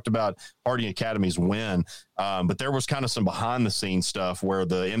 yes, I talked about Harding Academy's win, but there was kind of some behind-the-scenes stuff where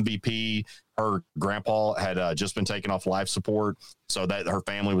the MVP, her grandpa, had just been taken off life support, so that her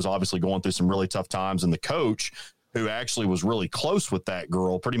family was obviously going through some really tough times. And the coach, who actually was really close with that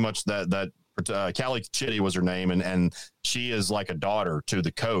girl, pretty much that Callie Chitty was her name, and she is like a daughter to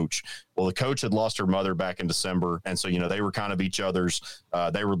the coach. Well, the coach had lost her mother back in December, and so they were kind of each other's.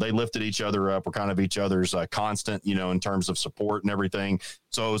 They lifted each other up. Were kind of each other's constant, in terms of support and everything.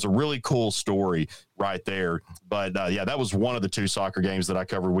 So it was a really cool story right there. But yeah, that was one of the 2 soccer games that I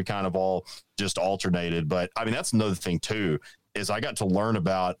covered. We kind of all just alternated. But I mean, that's another thing too, is I got to learn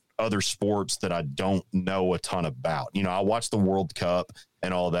about other sports that I don't know a ton about. I watched the World Cup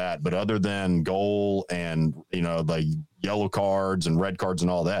and all that, but other than goal and, the yellow cards and red cards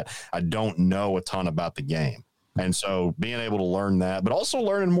and all that, I don't know a ton about the game. And so being able to learn that, but also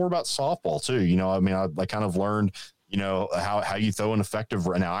learning more about softball too, I kind of learned, how you throw an effective,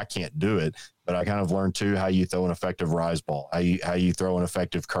 now I can't do it, but I kind of learned too, how you throw an effective rise ball, how you throw an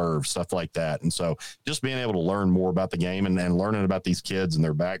effective curve, stuff like that. And so just being able to learn more about the game and learning about these kids and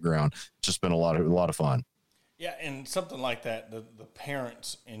their background, just been a lot of fun. Yeah. And something like that, the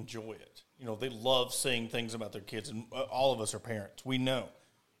parents enjoy it. They love seeing things about their kids, and all of us are parents. We know,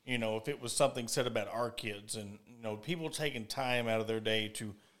 if it was something said about our kids, and, people taking time out of their day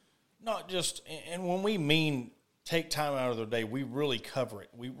to not just, and when we mean take time out of their day, we really cover it.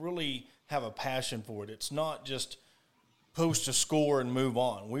 We really have a passion for it. It's not just post a score and move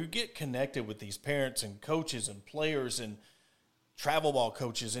on. We get connected with these parents and coaches and players and travel ball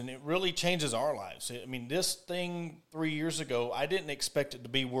coaches, and it really changes our lives. I mean, this thing 3 years ago, I didn't expect it to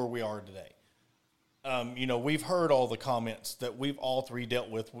be where we are today. We've heard all the comments that we've all 3 dealt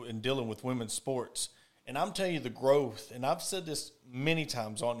with in dealing with women's sports. And I'm telling you the growth, and I've said this many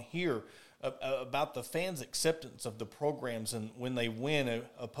times on here, about the fans' acceptance of the programs and when they win,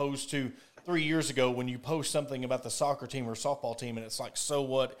 opposed to 3 years ago when you post something about the soccer team or softball team and it's like, so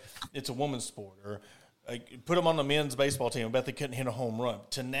what, it's a women's sport, or put them on the men's baseball team, I bet they couldn't hit a home run,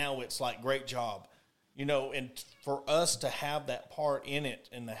 to now it's like, great job. And for us to have that part in it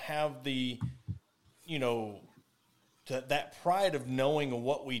and to have the, that pride of knowing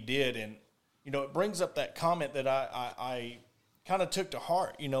what we did, and, it brings up that comment that I kind of took to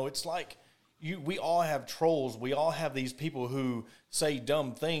heart. It's like, we all have trolls. We all have these people who say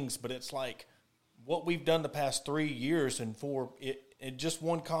dumb things, but it's like what we've done the past 3 years, and for it just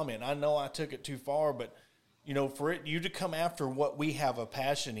one comment. I know I took it too far, but for you to come after what we have a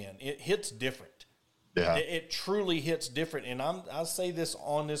passion in, it hits different. Yeah, it truly hits different. And I say this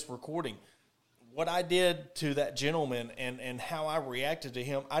on this recording, what I did to that gentleman and how I reacted to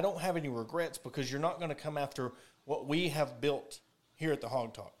him, I don't have any regrets, because you're not going to come after what we have built here at the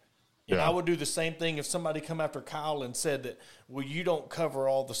Hog Talk. And I would do the same thing if somebody come after Kyle and said that, well, you don't cover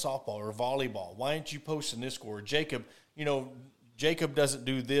all the softball or volleyball. Why aren't you posting this score? Jacob, Jacob doesn't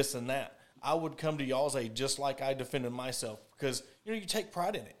do this and that. I would come to y'all's aid just like I defended myself, because, you take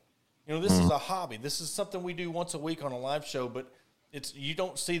pride in it. This is a hobby. This is something we do once a week on a live show, but you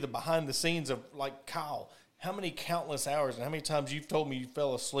don't see the behind the scenes of, like, Kyle, how many countless hours and how many times you've told me you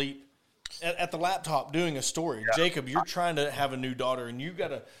fell asleep at the laptop doing a story. Yeah. Jacob, you're trying to have a new daughter, and you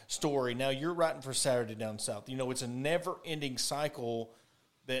got a story. Now you're writing for Saturday Down South. It's a never-ending cycle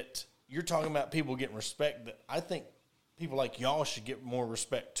that you're talking about people getting respect, that I think people like y'all should get more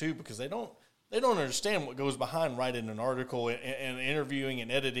respect too, because they don't understand what goes behind writing an article and interviewing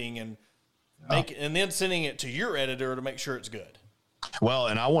and editing and and then sending it to your editor to make sure it's good. Well,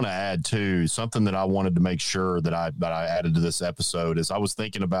 and I want to add too, something that I wanted to make sure that I added to this episode is I was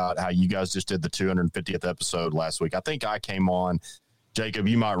thinking about how you guys just did the 250th episode last week. I think I came on, Jacob,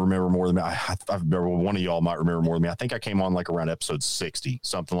 you might remember more than me. I remember one of y'all might remember more than me. I think I came on like around episode 60,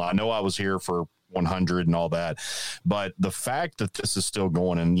 something like. I know I was here for 100 and all that. But the fact that this is still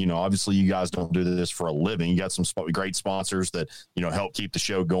going, and, you know, obviously you guys don't do this for a living. You got some great sponsors that, you know, help keep the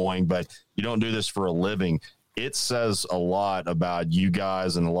show going, but you don't do this for a living. It says a lot about you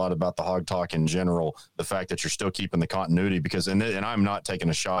guys and a lot about the Hog Talk in general, the fact that you're still keeping the continuity, because, and I'm not taking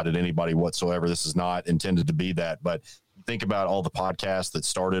a shot at anybody whatsoever. This is not intended to be that, but think about all the podcasts that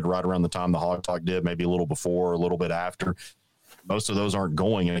started right around the time the Hog Talk did, maybe a little before, a little bit after. Most of those aren't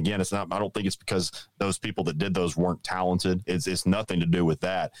going. And again, it's not, I don't think it's because those people that did those weren't talented. It's nothing to do with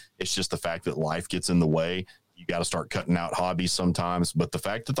that. It's just the fact that life gets in the way. You got to start cutting out hobbies sometimes. But the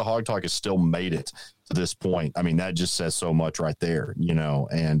fact that the Hog Talk has still made it to this point, I mean, that just says so much right there, you know.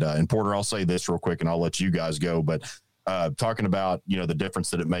 And Porter, I'll say this real quick and I'll let you guys go. But talking about, you know, the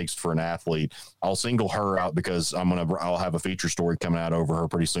difference that it makes for an athlete, I'll single her out because I'll have a feature story coming out over her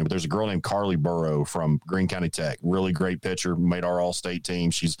pretty soon. But there's a girl named Carly Burrow from Greene County Tech, really great pitcher, made our all-state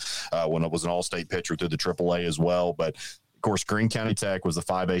team. She's when it was an all-state pitcher through the AAA as well. But of course, Greene County Tech was the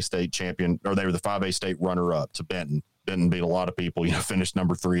 5A state champion, or they were the 5A state runner-up to Benton. Benton beat a lot of people, you know, finished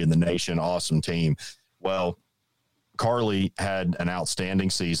number 3 in the nation. Awesome team. Well, Carly had an outstanding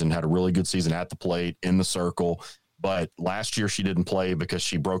season, had a really good season at the plate, in the circle. But last year she didn't play because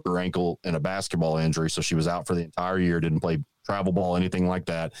she broke her ankle in a basketball injury. So she was out for the entire year, didn't play travel ball, anything like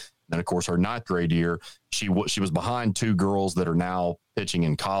that. And then, of course, her 9th grade year, she was behind 2 girls that are now pitching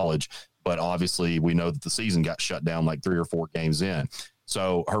in college. But obviously we know that the season got shut down like 3 or 4 games in.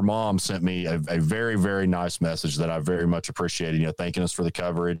 So her mom sent me a very, very nice message that I very much appreciated, you know, thanking us for the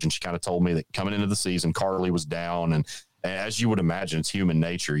coverage. And she kind of told me that coming into the season, Carly was down, and as you would imagine, it's human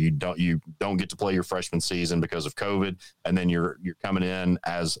nature. You don't get to play your freshman season because of COVID, and then you're coming in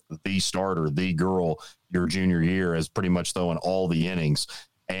as the starter, the girl, your junior year, as pretty much throwing all the innings.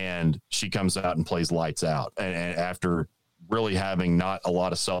 And she comes out and plays lights out. And after really having not a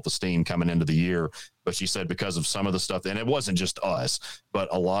lot of self-esteem coming into the year, but she said because of some of the stuff, and it wasn't just us, but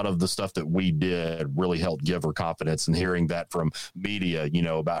a lot of the stuff that we did really helped give her confidence. And hearing that from media, you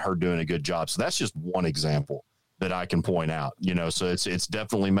know, about her doing a good job. So that's just one example that I can point out, you know. So it's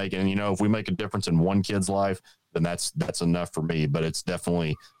definitely making, you know, if we make a difference in one kid's life, then that's enough for me, but it's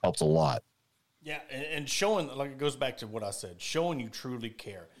definitely helped a lot. Yeah. And showing, like, it goes back to what I said, showing you truly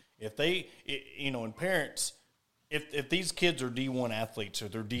care. If they, you know, and parents, if these kids are D1 athletes or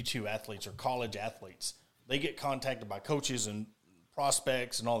they're D2 athletes or college athletes, they get contacted by coaches and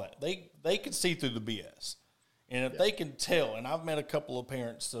prospects and all that. They can see through the BS. And if they can tell, and I've met a couple of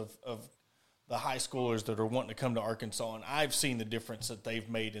parents of the high schoolers that are wanting to come to Arkansas, and I've seen the difference that they've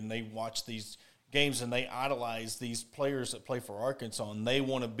made, and they watch these games and they idolize these players that play for Arkansas, and they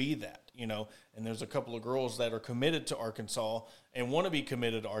want to be that, you know. And there's a couple of girls that are committed to Arkansas and want to be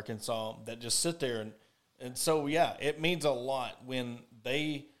committed to Arkansas that just sit there. And so, yeah, it means a lot when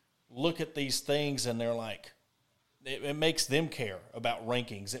they look at these things and they're like, it makes them care about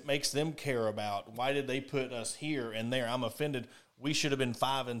rankings. It makes them care about, why did they put us here and there? I'm offended. We should have been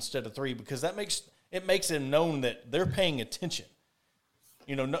 5 instead of 3, because it makes it known that they're paying attention.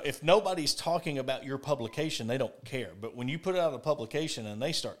 You know, if nobody's talking about your publication, they don't care. But when you put out a publication and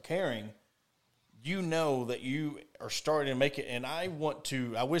they start caring, you know that you are starting to make it. And I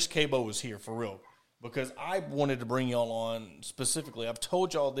wish Cabo was here for real, because I wanted to bring y'all on specifically. I've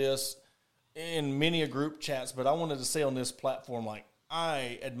told y'all this in many a group chats, but I wanted to say on this platform, like,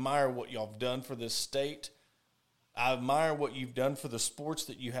 I admire what y'all have done for this state. I admire what you've done for the sports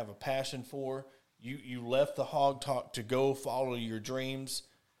that you have a passion for. You left the Hog Talk to go follow your dreams.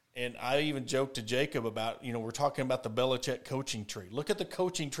 And I even joked to Jacob about, you know, we're talking about the Belichick coaching tree. Look at the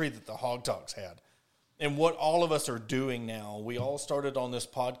coaching tree that the Hog Talks had and what all of us are doing now. We all started on this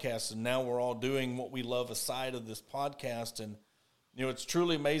podcast, and now we're all doing what we love aside of this podcast. And, you know, it's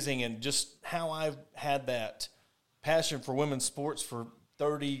truly amazing. And just how I've had that passion for women's sports for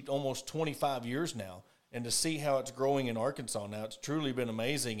 30, almost 25 years now. And to see how it's growing in Arkansas now, it's truly been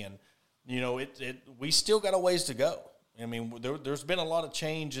amazing. And, you know, we still got a ways to go. I mean, there's been a lot of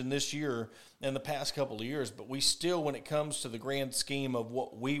change in this year and the past couple of years, but we still, when it comes to the grand scheme of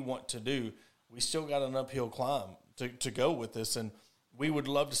what we want to do, we still got an uphill climb to go with this. And we would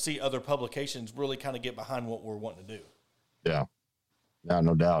love to see other publications really kind of get behind what we're wanting to do. Yeah. Yeah,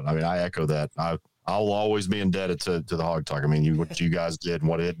 no doubt. I mean, I echo that. I'll always be indebted to the Hog Talk. I mean, what you guys did and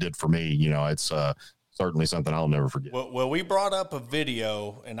what it did for me, you know, it's certainly something I'll never forget. Well, we brought up a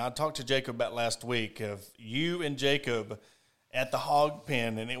video, and I talked to Jacob about last week, of you and Jacob at the hog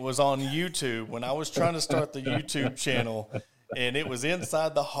pen, and it was on YouTube when I was trying to start the YouTube channel, and it was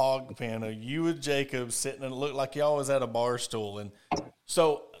inside the hog pen of you and Jacob sitting, and it looked like y'all was at a bar stool. And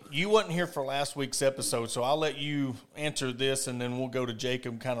so you wasn't here for last week's episode, so I'll let you answer this, and then we'll go to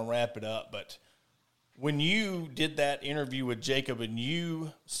Jacob and kind of wrap it up. But when you did that interview with Jacob and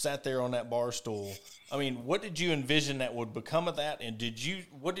you sat there on that bar stool, I mean, what did you envision that would become of that? And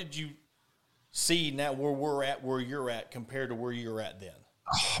what did you see now where you're at compared to where you're at then?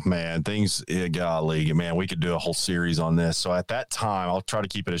 Oh, man, golly, man, we could do a whole series on this. So at that time, I'll try to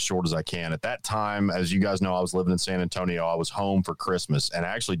keep it as short as I can. At that time, as you guys know, I was living in San Antonio. I was home for Christmas. And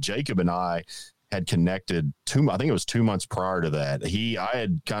actually, Jacob and I had connected I think it was 2 months prior to that. I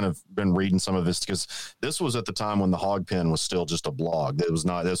had kind of been reading some of this because this was at the time when the Hog Pen was still just a blog.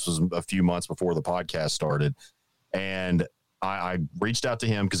 This was a few months before the podcast started. And I reached out to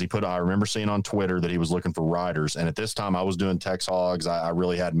him because I remember seeing on Twitter that he was looking for writers. And at this time I was doing Tex Hogs. I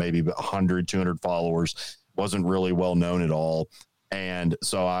really had maybe 100, 200 followers, wasn't really well known at all. And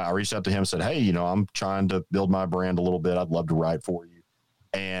so I reached out to him and said, hey, I'm trying to build my brand a little bit. I'd love to write for you.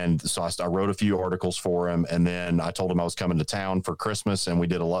 And so I wrote a few articles for him. And then I told him I was coming to town for Christmas, and we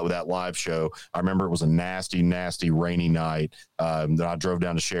did a lot with that live show. I remember it was a nasty, nasty rainy night that I drove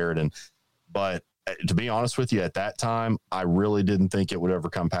down to Sheridan. But to be honest with you, at that time, I really didn't think it would ever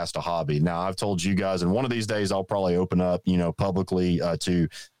come past a hobby. Now, I've told you guys, and one of these days I'll probably open up, publicly to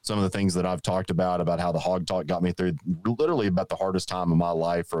some of the things that I've talked about how the Hog Talk got me through literally about the hardest time of my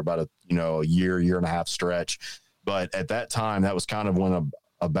life for about a year and a half stretch. But at that time, that was kind of when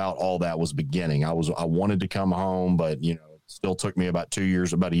about all that was beginning. I wanted to come home, but, it still took me about 2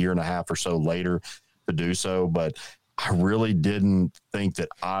 years, about a year and a half or so later to do so. But I really didn't think that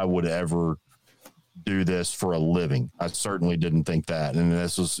I would ever do this for a living. I certainly didn't think that. And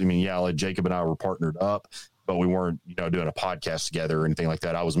this was, like Jacob and I were partnered up, but we weren't, doing a podcast together or anything like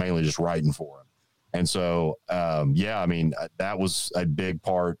that. I was mainly just writing for him. And so, that was a big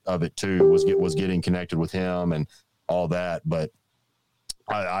part of it too, was getting connected with him and all that. But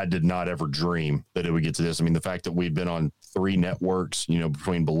I did not ever dream that it would get to this. The fact that we've been on 3 networks,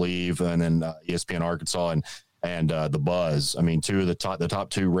 between Believe and then ESPN Arkansas and the Buzz. 2 of the top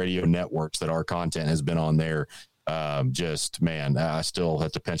 2 radio networks that our content has been on there. I still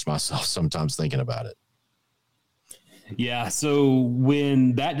have to pinch myself sometimes thinking about it. Yeah. So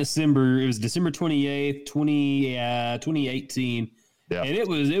when it was December 28th, 2018, yeah. And it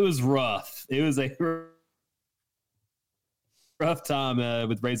was rough. It was a rough time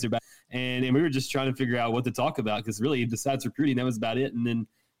with Razorback, and we were just trying to figure out what to talk about because really, besides recruiting, that was about it. And then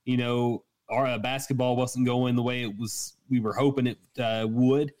our basketball wasn't going the way we were hoping it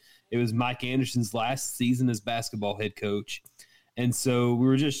would. It was Mike Anderson's last season as basketball head coach, and so we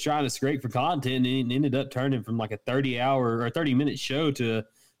were just trying to scrape for content, and it ended up turning from like a 30-minute show to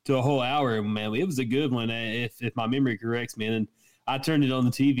a whole hour. And man, it was a good one if my memory corrects, man. And I turned it on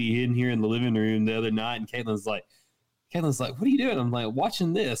the TV in here in the living room the other night, and Caitlin's like, what are you doing? I'm like,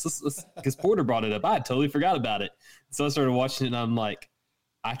 watching this. Because Porter brought it up. I totally forgot about it. So I started watching it, and I'm like,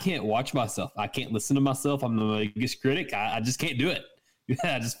 I can't watch myself. I can't listen to myself. I'm the biggest critic. I just can't do it.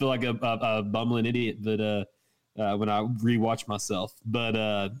 I just feel like a bumbling idiot that when I rewatch myself. But,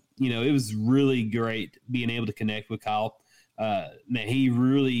 it was really great being able to connect with Kyle. Man,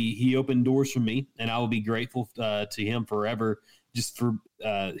 he opened doors for me, and I will be grateful to him forever. Just for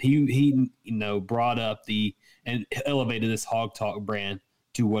he brought up and elevated this Hog Talk brand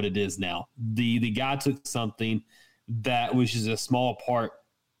to what it is now. The guy took something that was just a small part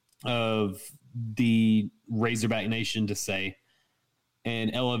of the Razorback Nation to say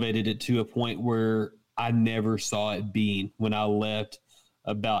and elevated it to a point where I never saw it being when I left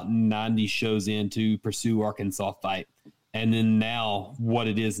about 90 shows in to pursue Arkansas fight. And then now what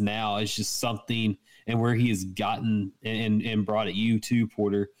it is now is just something, and where he has gotten and brought it, you too,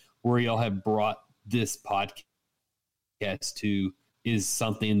 Porter, where y'all have brought this podcast to is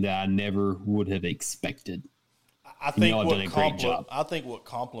something that I never would have expected. I think y'all have done a great job. I think what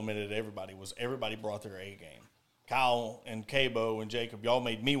complimented everybody was everybody brought their A game. Kyle and Cabo and Jacob, y'all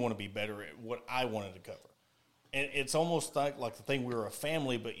made me want to be better at what I wanted to cover. And it's almost like the thing we were a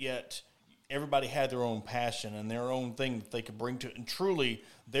family, but yet everybody had their own passion and their own thing that they could bring to it, and truly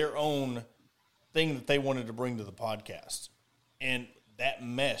their own thing that they wanted to bring to the podcast. And that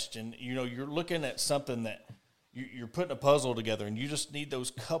meshed. And, you're looking at something that you're putting a puzzle together, and you just need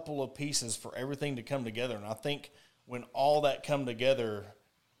those couple of pieces for everything to come together. And I think when all that come together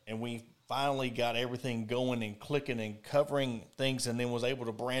and we finally got everything going and clicking and covering things, and then was able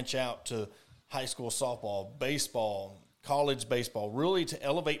to branch out to high school softball, baseball, college baseball, really to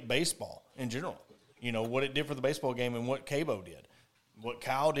elevate baseball in general. What it did for the baseball game and what Cabo did, what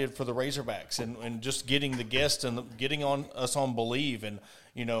Kyle did for the Razorbacks, and just getting the guests and getting on us on Believe, and,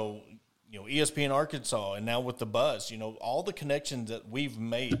 ESPN Arkansas, and now with the Buzz, all the connections that we've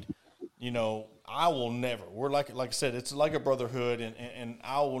made, I will never, we're like I said, it's like a brotherhood, and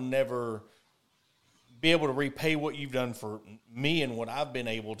I will never be able to repay what you've done for me and what I've been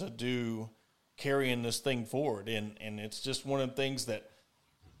able to do carrying this thing forward. And it's just one of the things that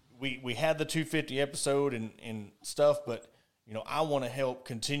we had the 250 episode and stuff, but, you know, I want to help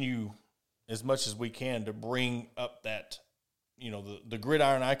continue as much as we can to bring up that, you know, the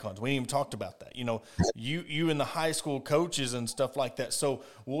gridiron icons. We ain't even talked about that. You know, you and the high school coaches and stuff like that. So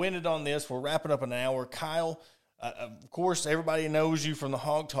we'll end it on this. We're wrapping up an hour. Kyle, of course, everybody knows you from the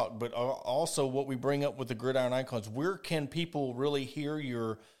Hog Talk, but also what we bring up with the gridiron icons. Where can people really hear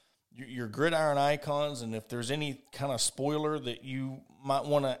your gridiron icons, and if there's any kind of spoiler that you might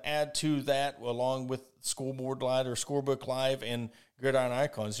want to add to that, along with Scoreboard Live or Scorebook Live and gridiron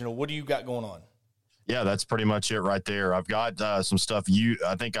icons, you know, what do you got going on? Yeah, that's pretty much it right there. I've got some stuff.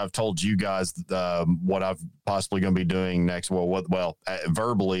 I think I've told you guys what I've possibly going to be doing next.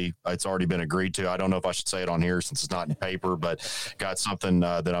 Verbally, it's already been agreed to. I don't know if I should say it on here since it's not in paper, but got something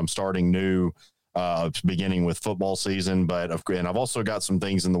that I'm starting new, beginning with football season. And I've also got some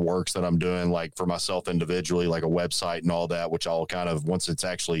things in the works that I'm doing, like for myself individually, like a website and all that, which I'll kind of, once it's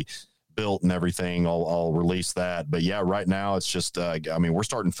actually built and everything, I'll release that. But yeah, right now it's just, we're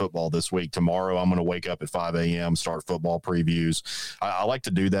starting football this week. Tomorrow I'm going to wake up at 5 a.m., start football previews. I like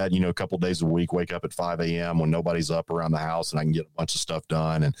to do that, you know, a couple of days a week, wake up at 5 a.m. when nobody's up around the house and I can get a bunch of stuff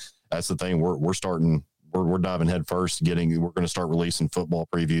done. And that's the thing. We're diving head first. We're going to start releasing football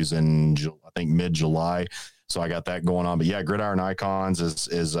previews in, I think, mid-July. So I got that going on. But yeah, Gridiron Icons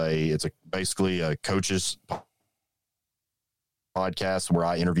is basically a coaches podcast where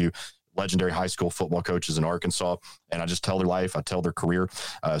I interview legendary high school football coaches in Arkansas, and I just tell their life. I tell their career.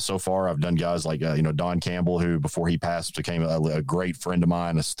 So far, I've done guys like, Don Campbell, who before he passed became a great friend of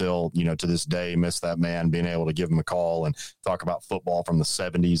mine. I still, to this day, miss that man. Being able to give him a call and talk about football from the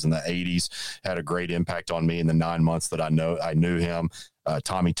 70s and the 80s had a great impact on me in the 9 months that I knew him.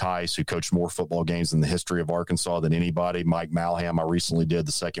 Tommy Tice, who coached more football games in the history of Arkansas than anybody. Mike Malham, I recently did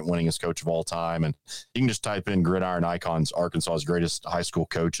the second winningest coach of all time. And you can just type in Gridiron Icons, Arkansas's greatest high school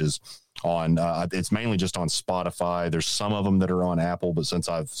coaches on, it's mainly just on Spotify. There's some of them that are on Apple, but since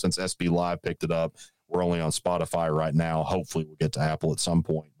SB Live picked it up, we're only on Spotify right now. Hopefully we'll get to Apple at some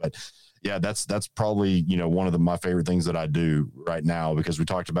point. But yeah, that's probably, one of my favorite things that I do right now, because we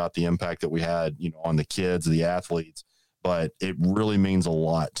talked about the impact that we had, on the kids, the athletes. But it really means a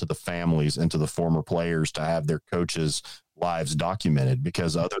lot to the families and to the former players to have their coaches' lives documented,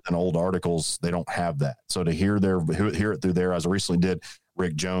 because other than old articles, they don't have that. So to hear it through there, as I recently did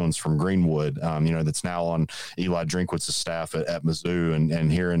Rick Jones from Greenwood, that's now on Eli Drinkwitz's staff at Mizzou,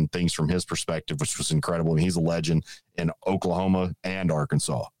 and hearing things from his perspective, which was incredible. He's a legend in Oklahoma and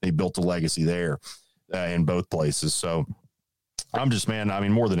Arkansas. He built a legacy there in both places. So I'm just,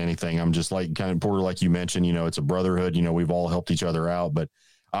 more than anything, I'm just like kind of, Porter, like you mentioned, it's a brotherhood, we've all helped each other out, but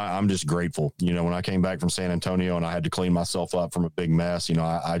I'm just grateful. When I came back from San Antonio and I had to clean myself up from a big mess,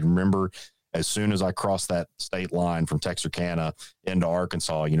 I remember as soon as I crossed that state line from Texarkana into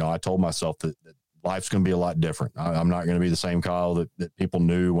Arkansas, I told myself that life's going to be a lot different. I'm not going to be the same Kyle that people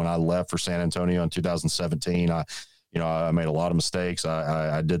knew when I left for San Antonio in 2017. I made a lot of mistakes.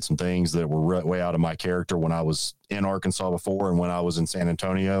 I did some things that were way out of my character when I was in Arkansas before and when I was in San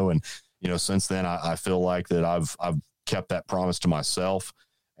Antonio. And, since then I feel like that I've kept that promise to myself.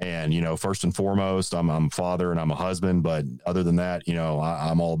 And, first and foremost, I'm a father and I'm a husband. But other than that,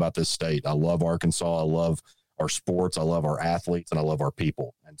 I'm all about this state. I love Arkansas. I love our sports. I love our athletes, and I love our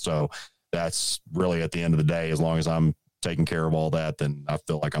people. And so that's really, at the end of the day, as long as I'm taking care of all that, then I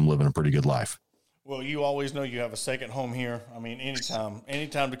feel like I'm living a pretty good life. Well, you always know you have a second home here.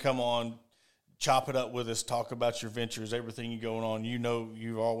 Anytime to come on, chop it up with us, talk about your ventures, everything going on.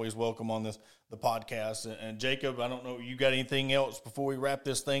 You're always welcome on the podcast. And Jacob, I don't know, you got anything else before we wrap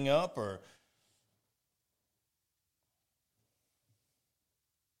this thing up, or?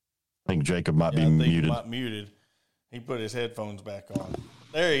 I think Jacob might be muted. He put his headphones back on.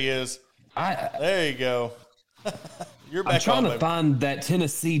 There he is. There you go. You're back. I'm trying to find that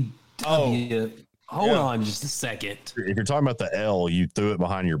Tennessee W. Hold on just a second. If you're talking about the L, you threw it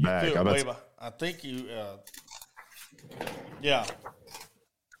behind your back. I think you, yeah.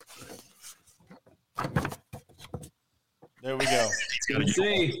 There we go. Got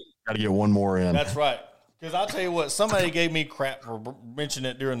to get one more in. That's right. Because I'll tell you what, somebody gave me crap for mentioning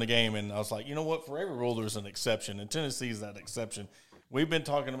it during the game, and I was like, you know what? For every rule, there's an exception, and Tennessee's that exception. We've been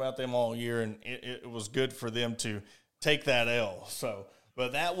talking about them all year, and it was good for them to take that L. So.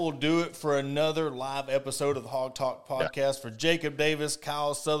 But that will do it for another live episode of the Hog Talk podcast. Yeah. For Jacob Davis,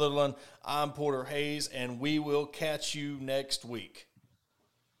 Kyle Sutherland, I'm Porter Hayes, and we will catch you next week.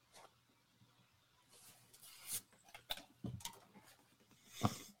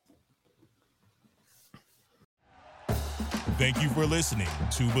 Thank you for listening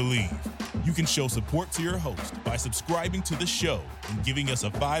to Believe. You can show support to your host by subscribing to the show and giving us a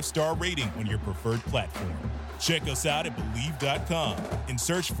 5-star rating on your preferred platform. Check us out at Believe.com and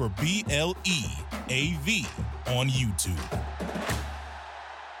search for BLEAV on YouTube.